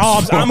jobs.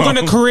 Jobs. I'm going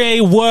to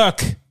create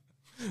work.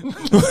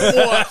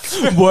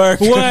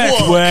 Work.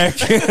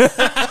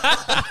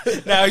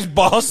 Now he's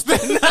Boston.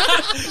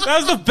 That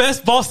was the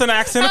best Boston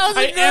accent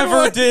I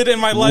ever did in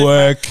my life.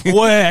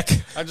 Work.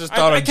 I just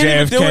thought of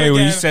can't even do it JFK when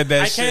you again. said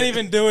that I shit. can't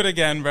even do it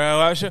again,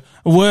 bro.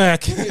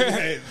 Work.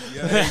 There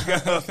you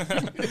go.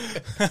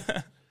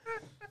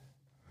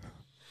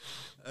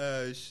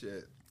 Oh,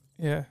 shit.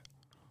 Yeah.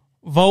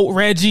 Vote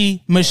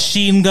Reggie,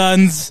 machine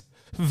guns,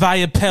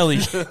 Viapelli.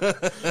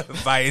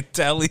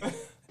 Viatelli.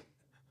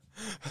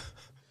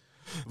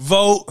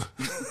 Vote.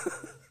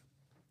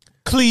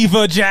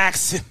 Cleaver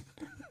Jackson.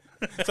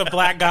 It's a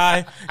black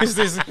guy. He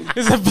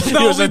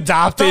was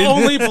adopted. The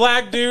only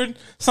black dude.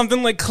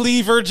 Something like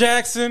Cleaver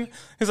Jackson.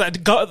 He's like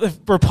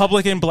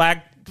Republican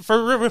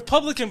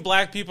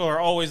black people are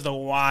always the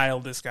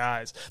wildest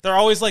guys. They're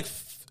always like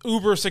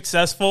uber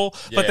successful,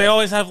 but they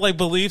always have like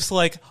beliefs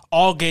like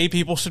all gay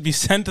people should be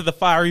sent to the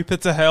fiery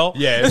pits of hell.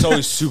 Yeah, it's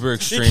always super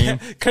extreme.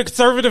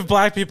 Conservative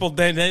black people,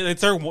 they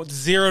turn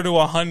 0 to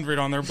 100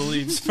 on their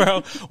beliefs, bro.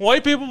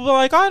 White people be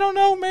like, I don't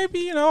know,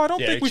 maybe, I don't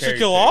think we should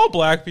kill all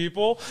black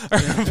people.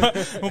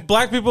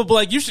 Black people be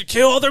like, you should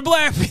kill other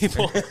black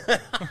people.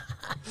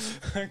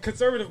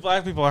 Conservative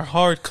black people are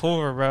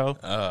hardcore, bro.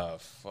 Oh,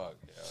 fuck,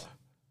 yeah.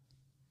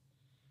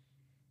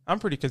 I'm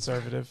pretty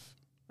conservative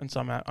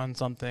on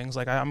some things.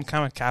 Like I'm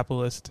kind of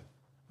capitalist.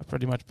 I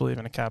pretty much believe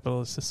in a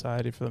capitalist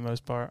society for the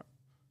most part.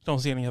 Don't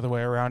see any other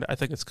way around it. I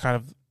think it's kind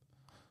of.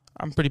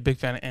 I'm a pretty big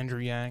fan of Andrew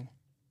Yang.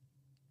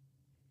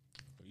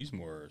 He's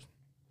more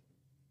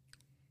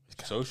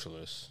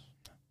socialist.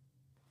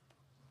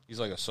 He's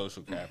like a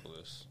social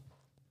capitalist.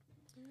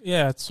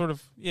 Yeah, it's sort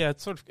of.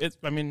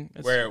 I mean,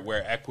 it's,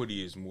 Where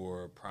equity is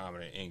more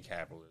prominent in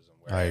capitalism.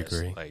 I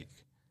agree.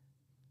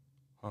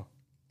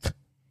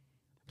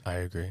 I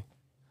agree.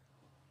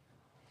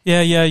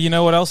 Yeah. You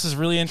know what else is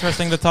really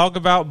interesting to talk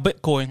about?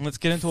 Bitcoin. Let's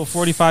get into a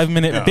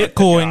 45-minute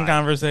Bitcoin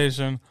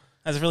conversation.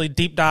 That's a really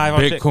deep dive on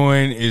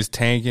Bitcoin is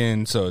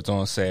tanking, so it's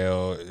on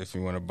sale if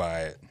you want to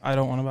buy it. I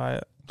don't want to buy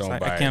it.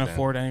 I can't it,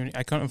 afford any.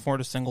 I couldn't afford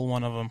a single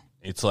one of them.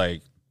 It's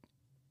like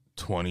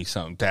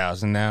 20-something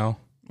thousand now,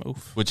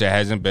 Oof. which it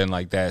hasn't been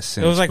like that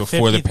since It was like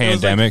before the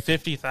pandemic.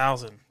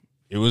 50,000.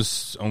 It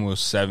was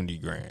almost 70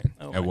 grand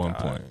at one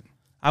point.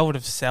 I would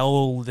have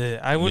sold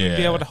it. I wouldn't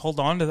be able to hold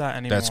on to that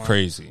anymore. That's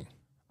crazy.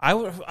 I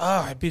would.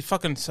 I'd be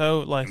fucking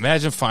so like.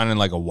 Imagine finding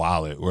like a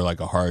wallet or like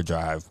a hard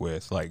drive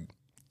with like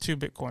 2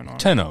 Bitcoin on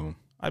 10 of them.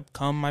 I'd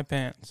cum my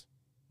pants.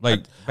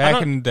 Like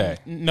back in the day.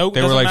 Nope.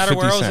 They Doesn't were like matter 50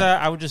 where I was cent.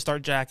 at. I would just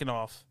start jacking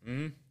off.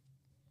 Mm-hmm.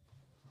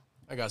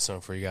 I got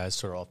something for you guys,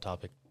 sort of off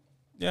topic.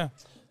 Yeah.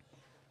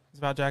 It's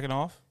about jacking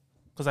off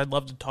because I'd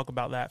love to talk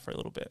about that for a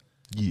little bit.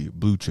 Yeah,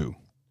 Blue Chew.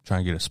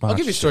 Trying to get a sponsor. I'll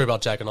give you a story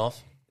about jacking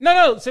off.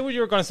 No. Say what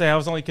you were going to say. I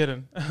was only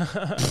kidding.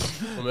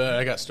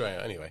 I got a story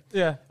anyway.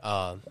 Yeah.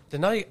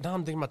 Then now I'm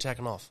thinking about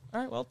jacking off.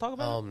 All right. Well, talk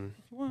about it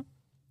if you want.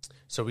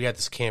 So we had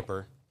this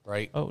camper,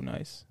 right? Oh,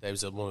 nice. That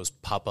was one of those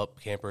pop-up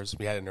campers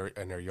we had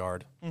in our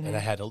yard, and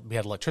we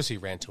had electricity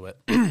ran to it.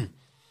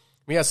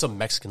 We had some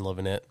Mexican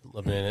living in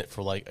it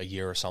for like a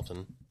year or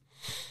something.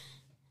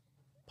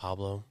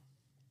 Pablo,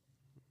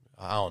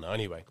 I don't know.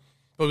 Anyway,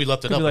 but we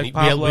left it up. Like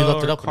we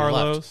left it up. Carlos,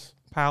 And we left.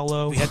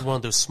 Paolo. We had one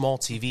of those small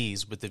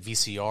TVs with the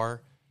VCR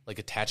like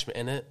attachment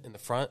in it in the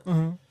front,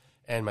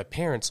 and my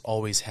parents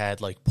always had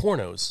like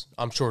pornos.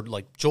 I'm sure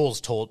like Joel's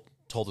told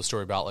the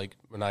story about like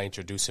when I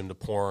introduced him to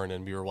porn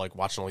and we were like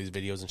watching all these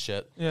videos and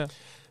shit. Yeah.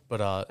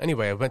 But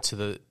anyway, I went to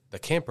the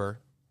camper,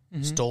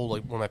 stole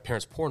like one of my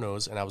parents'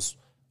 pornos, and I was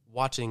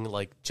watching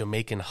like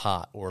Jamaican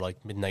Hot or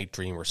like Midnight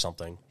Dream or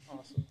something.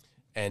 Awesome.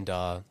 And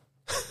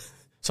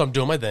so I'm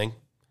doing my thing.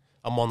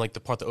 I'm on like the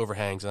part that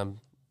overhangs, and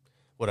I'm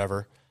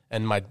whatever.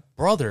 And my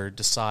brother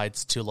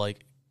decides to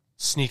like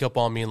sneak up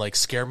on me and like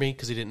scare me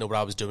because he didn't know what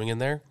I was doing in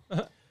there.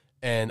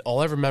 And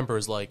all I remember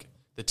is like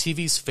the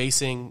TV's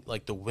facing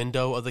like the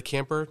window of the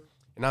camper,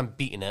 and I'm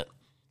beating it.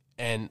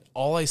 And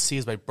all I see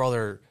is my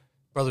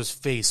brother's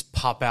face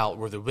pop out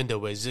where the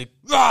window is. He's like,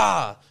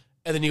 "Ah!"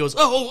 And then he goes,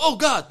 "Oh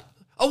God,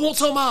 I won't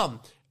tell Mom."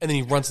 And then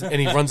he runs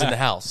in the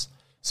house.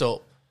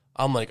 So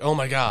I'm like, "Oh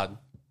my God,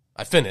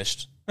 I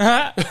finished."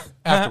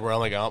 Afterward, I'm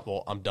like, "Oh,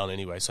 well, I'm done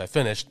anyway." So I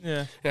finished.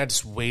 Yeah. And I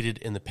just waited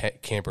in the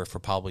camper for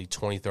probably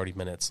 20, 30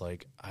 minutes.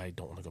 Like, I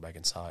don't want to go back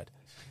inside.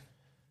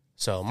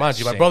 So mind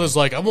you, my brother's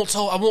like, I won't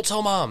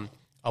tell Mom.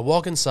 I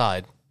walk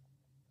inside.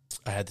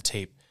 I had the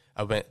tape.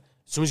 I went,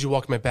 as soon as you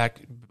walk in my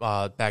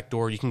back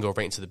door, you can go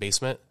right into the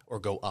basement or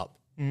go up.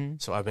 Mm-hmm.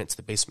 So I went to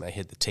the basement. I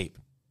hid the tape,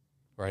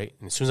 right?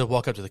 And as soon as I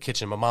walk up to the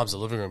kitchen, my mom's in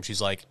the living room.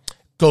 She's like,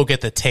 "Go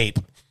get the tape."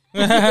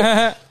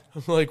 I'm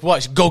like,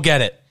 "What? Go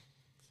get it."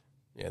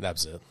 Yeah, that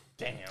was it.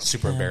 Damn.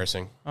 Super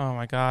embarrassing. Oh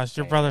my gosh,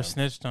 your brother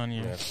snitched on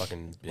you. Yeah,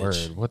 fucking bitch.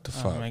 Word. What the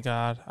Oh fuck? my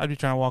god, I'd be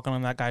trying to walk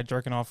on that guy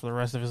jerking off for the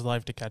rest of his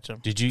life to catch him.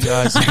 Did you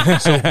guys?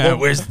 So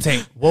Where's the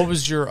tape? what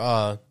was your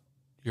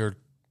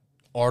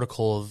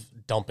article of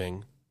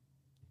dumping?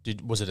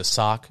 Was it a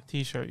sock,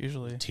 T-shirt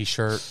usually.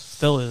 T-shirt?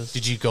 Still is.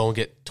 Did you go and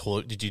get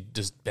toilet? Did you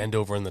just bend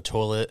over in the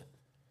toilet?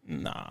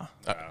 Nah.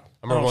 I I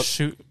remember.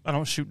 I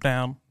don't shoot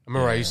down.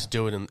 I used to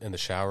do it in the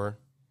shower,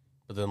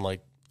 but then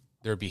like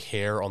there'd be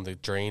hair on the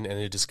drain and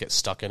it'd just get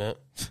stuck in it.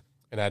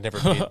 And I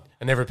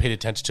never paid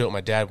attention to it. My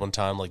dad one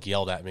time like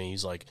yelled at me.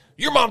 He's like,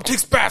 "Your mom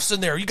takes baths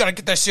in there. You got to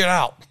get that shit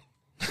out."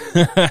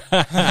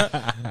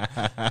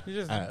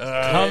 You're just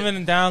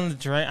coming down the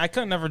drain. I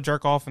couldn't never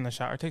jerk off in the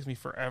shower. It takes me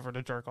forever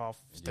to jerk off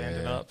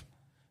standing up.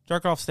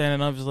 Jerk off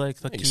standing up is like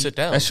the You key. sit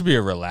down. That should be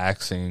a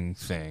relaxing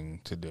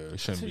thing to do. It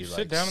shouldn't be sit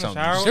like down in the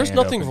something shower? you There's stand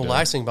up nothing and do.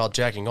 relaxing about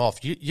jacking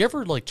off. You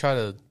ever like try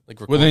to like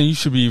record? Well, then you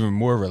should be even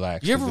more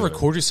relaxed. You to ever do it.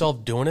 record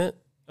yourself doing it?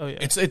 Oh yeah.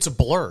 It's a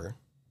blur.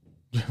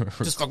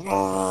 Just like,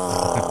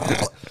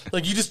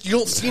 like you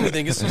don't see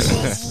anything. It's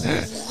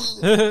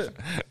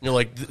you're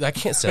like, I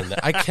can't send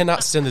that. I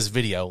cannot send this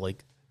video.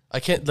 Like I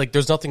can't. Like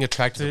there's nothing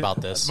attractive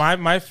about this.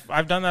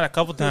 I've done that a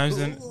couple times,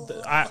 and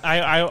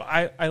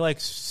I like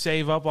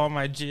save up all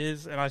my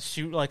jizz, and I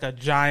shoot like a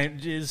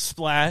giant jizz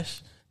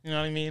splash. You know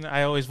what I mean?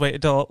 I always wait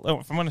until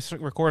if I'm going to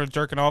record a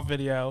jerking off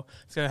video,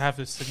 it's going to have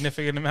a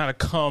significant amount of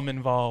cum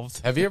involved.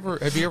 Have you ever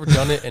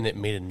done it and it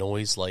made a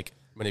noise like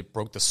when it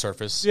broke the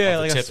surface? Yeah, of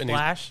the like tip a and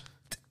splash.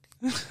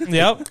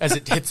 Yep. as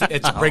it hits,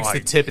 it breaks the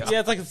tip. Yeah,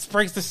 it's like it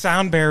breaks the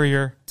sound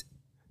barrier.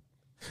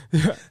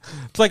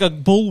 It's like a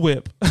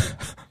bullwhip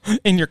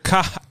in your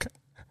cock.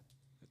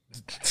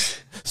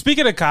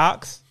 Speaking of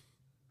cocks,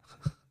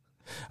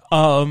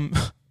 in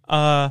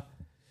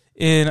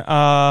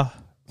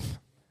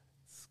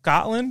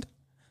Scotland,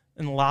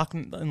 in the Loch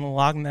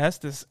Ness,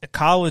 this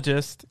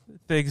ecologist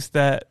thinks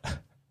that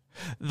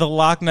the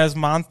Loch Ness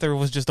monster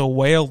was just a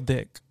whale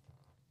dick.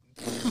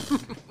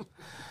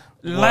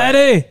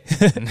 Laddie,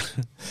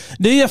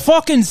 do you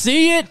fucking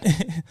see it?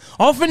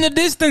 Off in the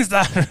distance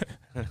there.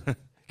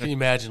 Can you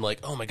imagine?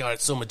 Like, oh my god,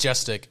 it's so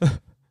majestic,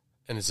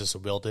 and it's just a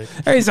whale dick.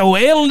 It's a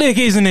whale dick,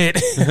 isn't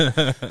it?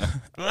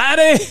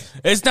 Laddie,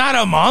 It's not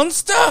a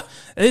monster.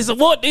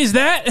 what is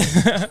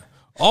that?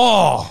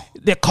 Oh,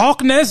 The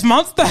Loch Ness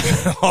monster.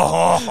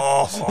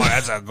 oh,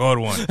 that's a good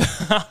one.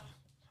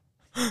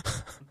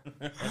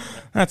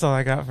 That's all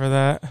I got for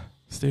that.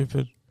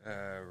 Stupid. All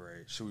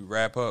right, should we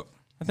wrap up?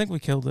 I think we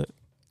killed it.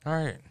 All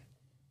right.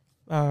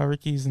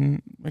 Ricky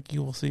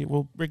will see.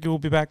 Ricky will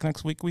be back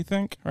next week, we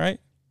think, right?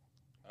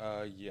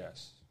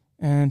 Yes.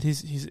 And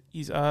he's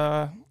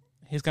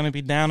going to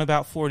be down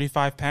about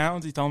 45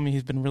 pounds. He told me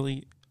he's been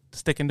really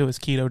sticking to his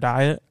keto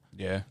diet.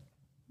 Yeah.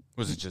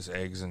 Was it just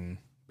eggs and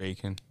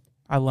bacon?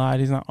 I lied.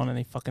 He's not on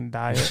any fucking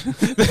diet.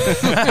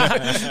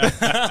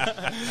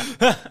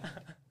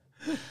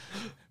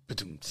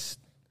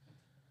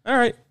 All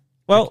right.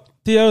 Well,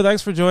 Theo,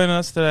 thanks for joining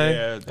us today.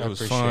 Yeah, it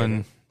was appreciate fun.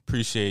 it.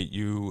 Appreciate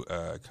you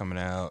coming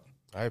out.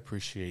 I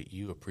appreciate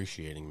you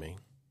appreciating me.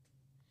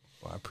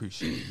 Well, I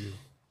appreciate you.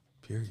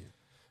 Period.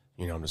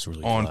 You know, I'm just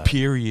really On glad.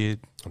 period.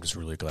 I'm just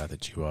really glad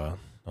that you. I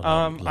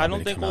allowed don't me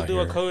to think come we'll out do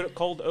here. a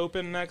cold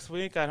open next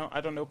week. I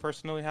don't know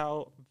personally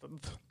how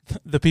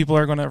the people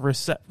are going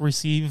to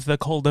receive the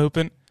cold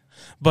open,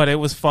 but it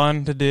was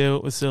fun to do.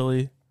 It was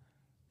silly.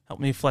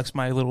 Helped me flex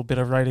my little bit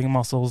of writing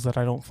muscles that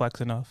I don't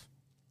flex enough.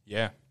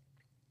 Yeah.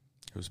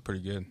 It was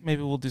pretty good.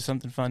 Maybe we'll do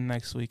something fun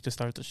next week to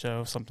start the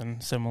show, something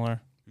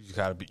similar. You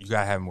gotta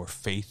have more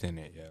faith in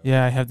it, yo.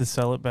 Yeah, I have to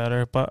sell it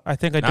better, but I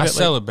think I did Not it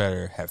sell it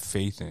better, have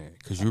faith in it.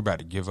 Because you were about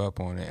to give up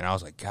on it. And I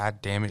was like,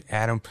 God damn it,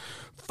 Adam.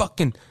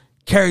 Fucking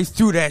carry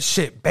through that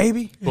shit,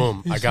 baby.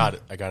 Boom! I got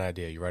it. I got an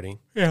idea. You ready?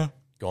 Yeah.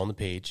 Go on the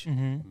page,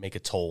 make a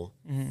toll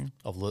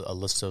of a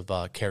list of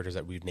characters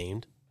that we've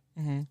named,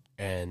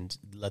 and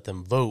let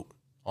them vote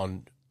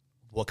on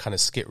what kind of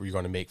skit we're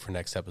going to make for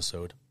next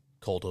episode.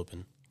 Cold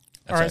open.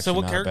 All right. So actually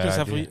what not a characters bad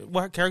have idea.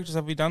 What characters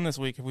have we done this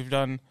week? We've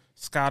done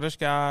Scottish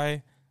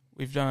guy.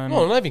 We've done.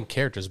 No, not even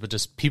characters, but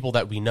just people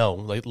that we know.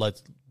 Like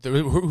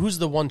who's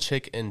the one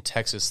chick in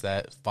Texas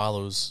that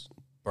follows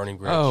Burning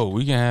Bridge? Oh,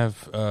 we can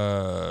have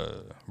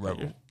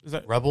Rebel. Is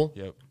that Rebel.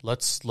 Yep.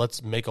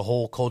 Let's make a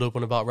whole cold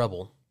open about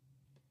Rebel.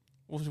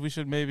 we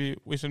should maybe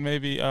thing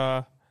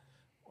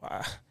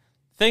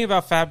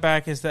about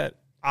Fatback is that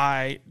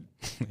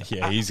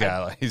Yeah, he's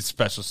got like, his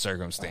special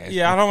circumstance.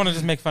 I don't want to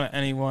just make fun of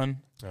anyone.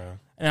 Yeah.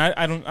 And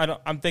I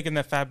don't. I'm thinking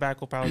that Fatback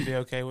will probably be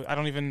okay. I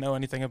don't even know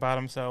anything about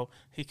him, so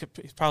he's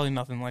probably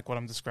nothing like what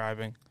I'm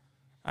describing.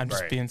 I'm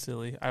just Right. being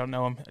silly. I don't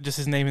know him. Just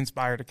his name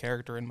inspired a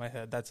character in my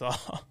head. That's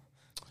all.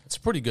 It's a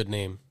pretty good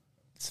name.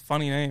 It's a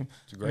funny name.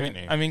 It's a great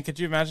name. I mean, could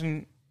you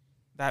imagine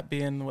that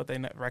being what they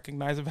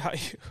recognize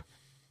about you?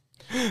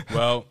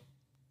 Well,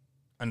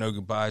 I know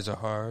goodbyes are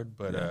hard,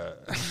 but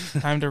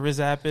Time to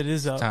rizap it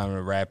is up. time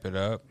to wrap it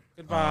up.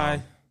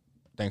 Goodbye.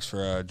 Thanks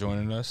for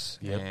joining us.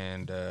 Yep.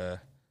 And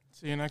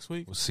See you next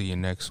week. we'll see you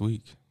next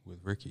week with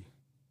Ricky.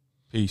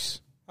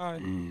 Peace.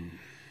 Bye.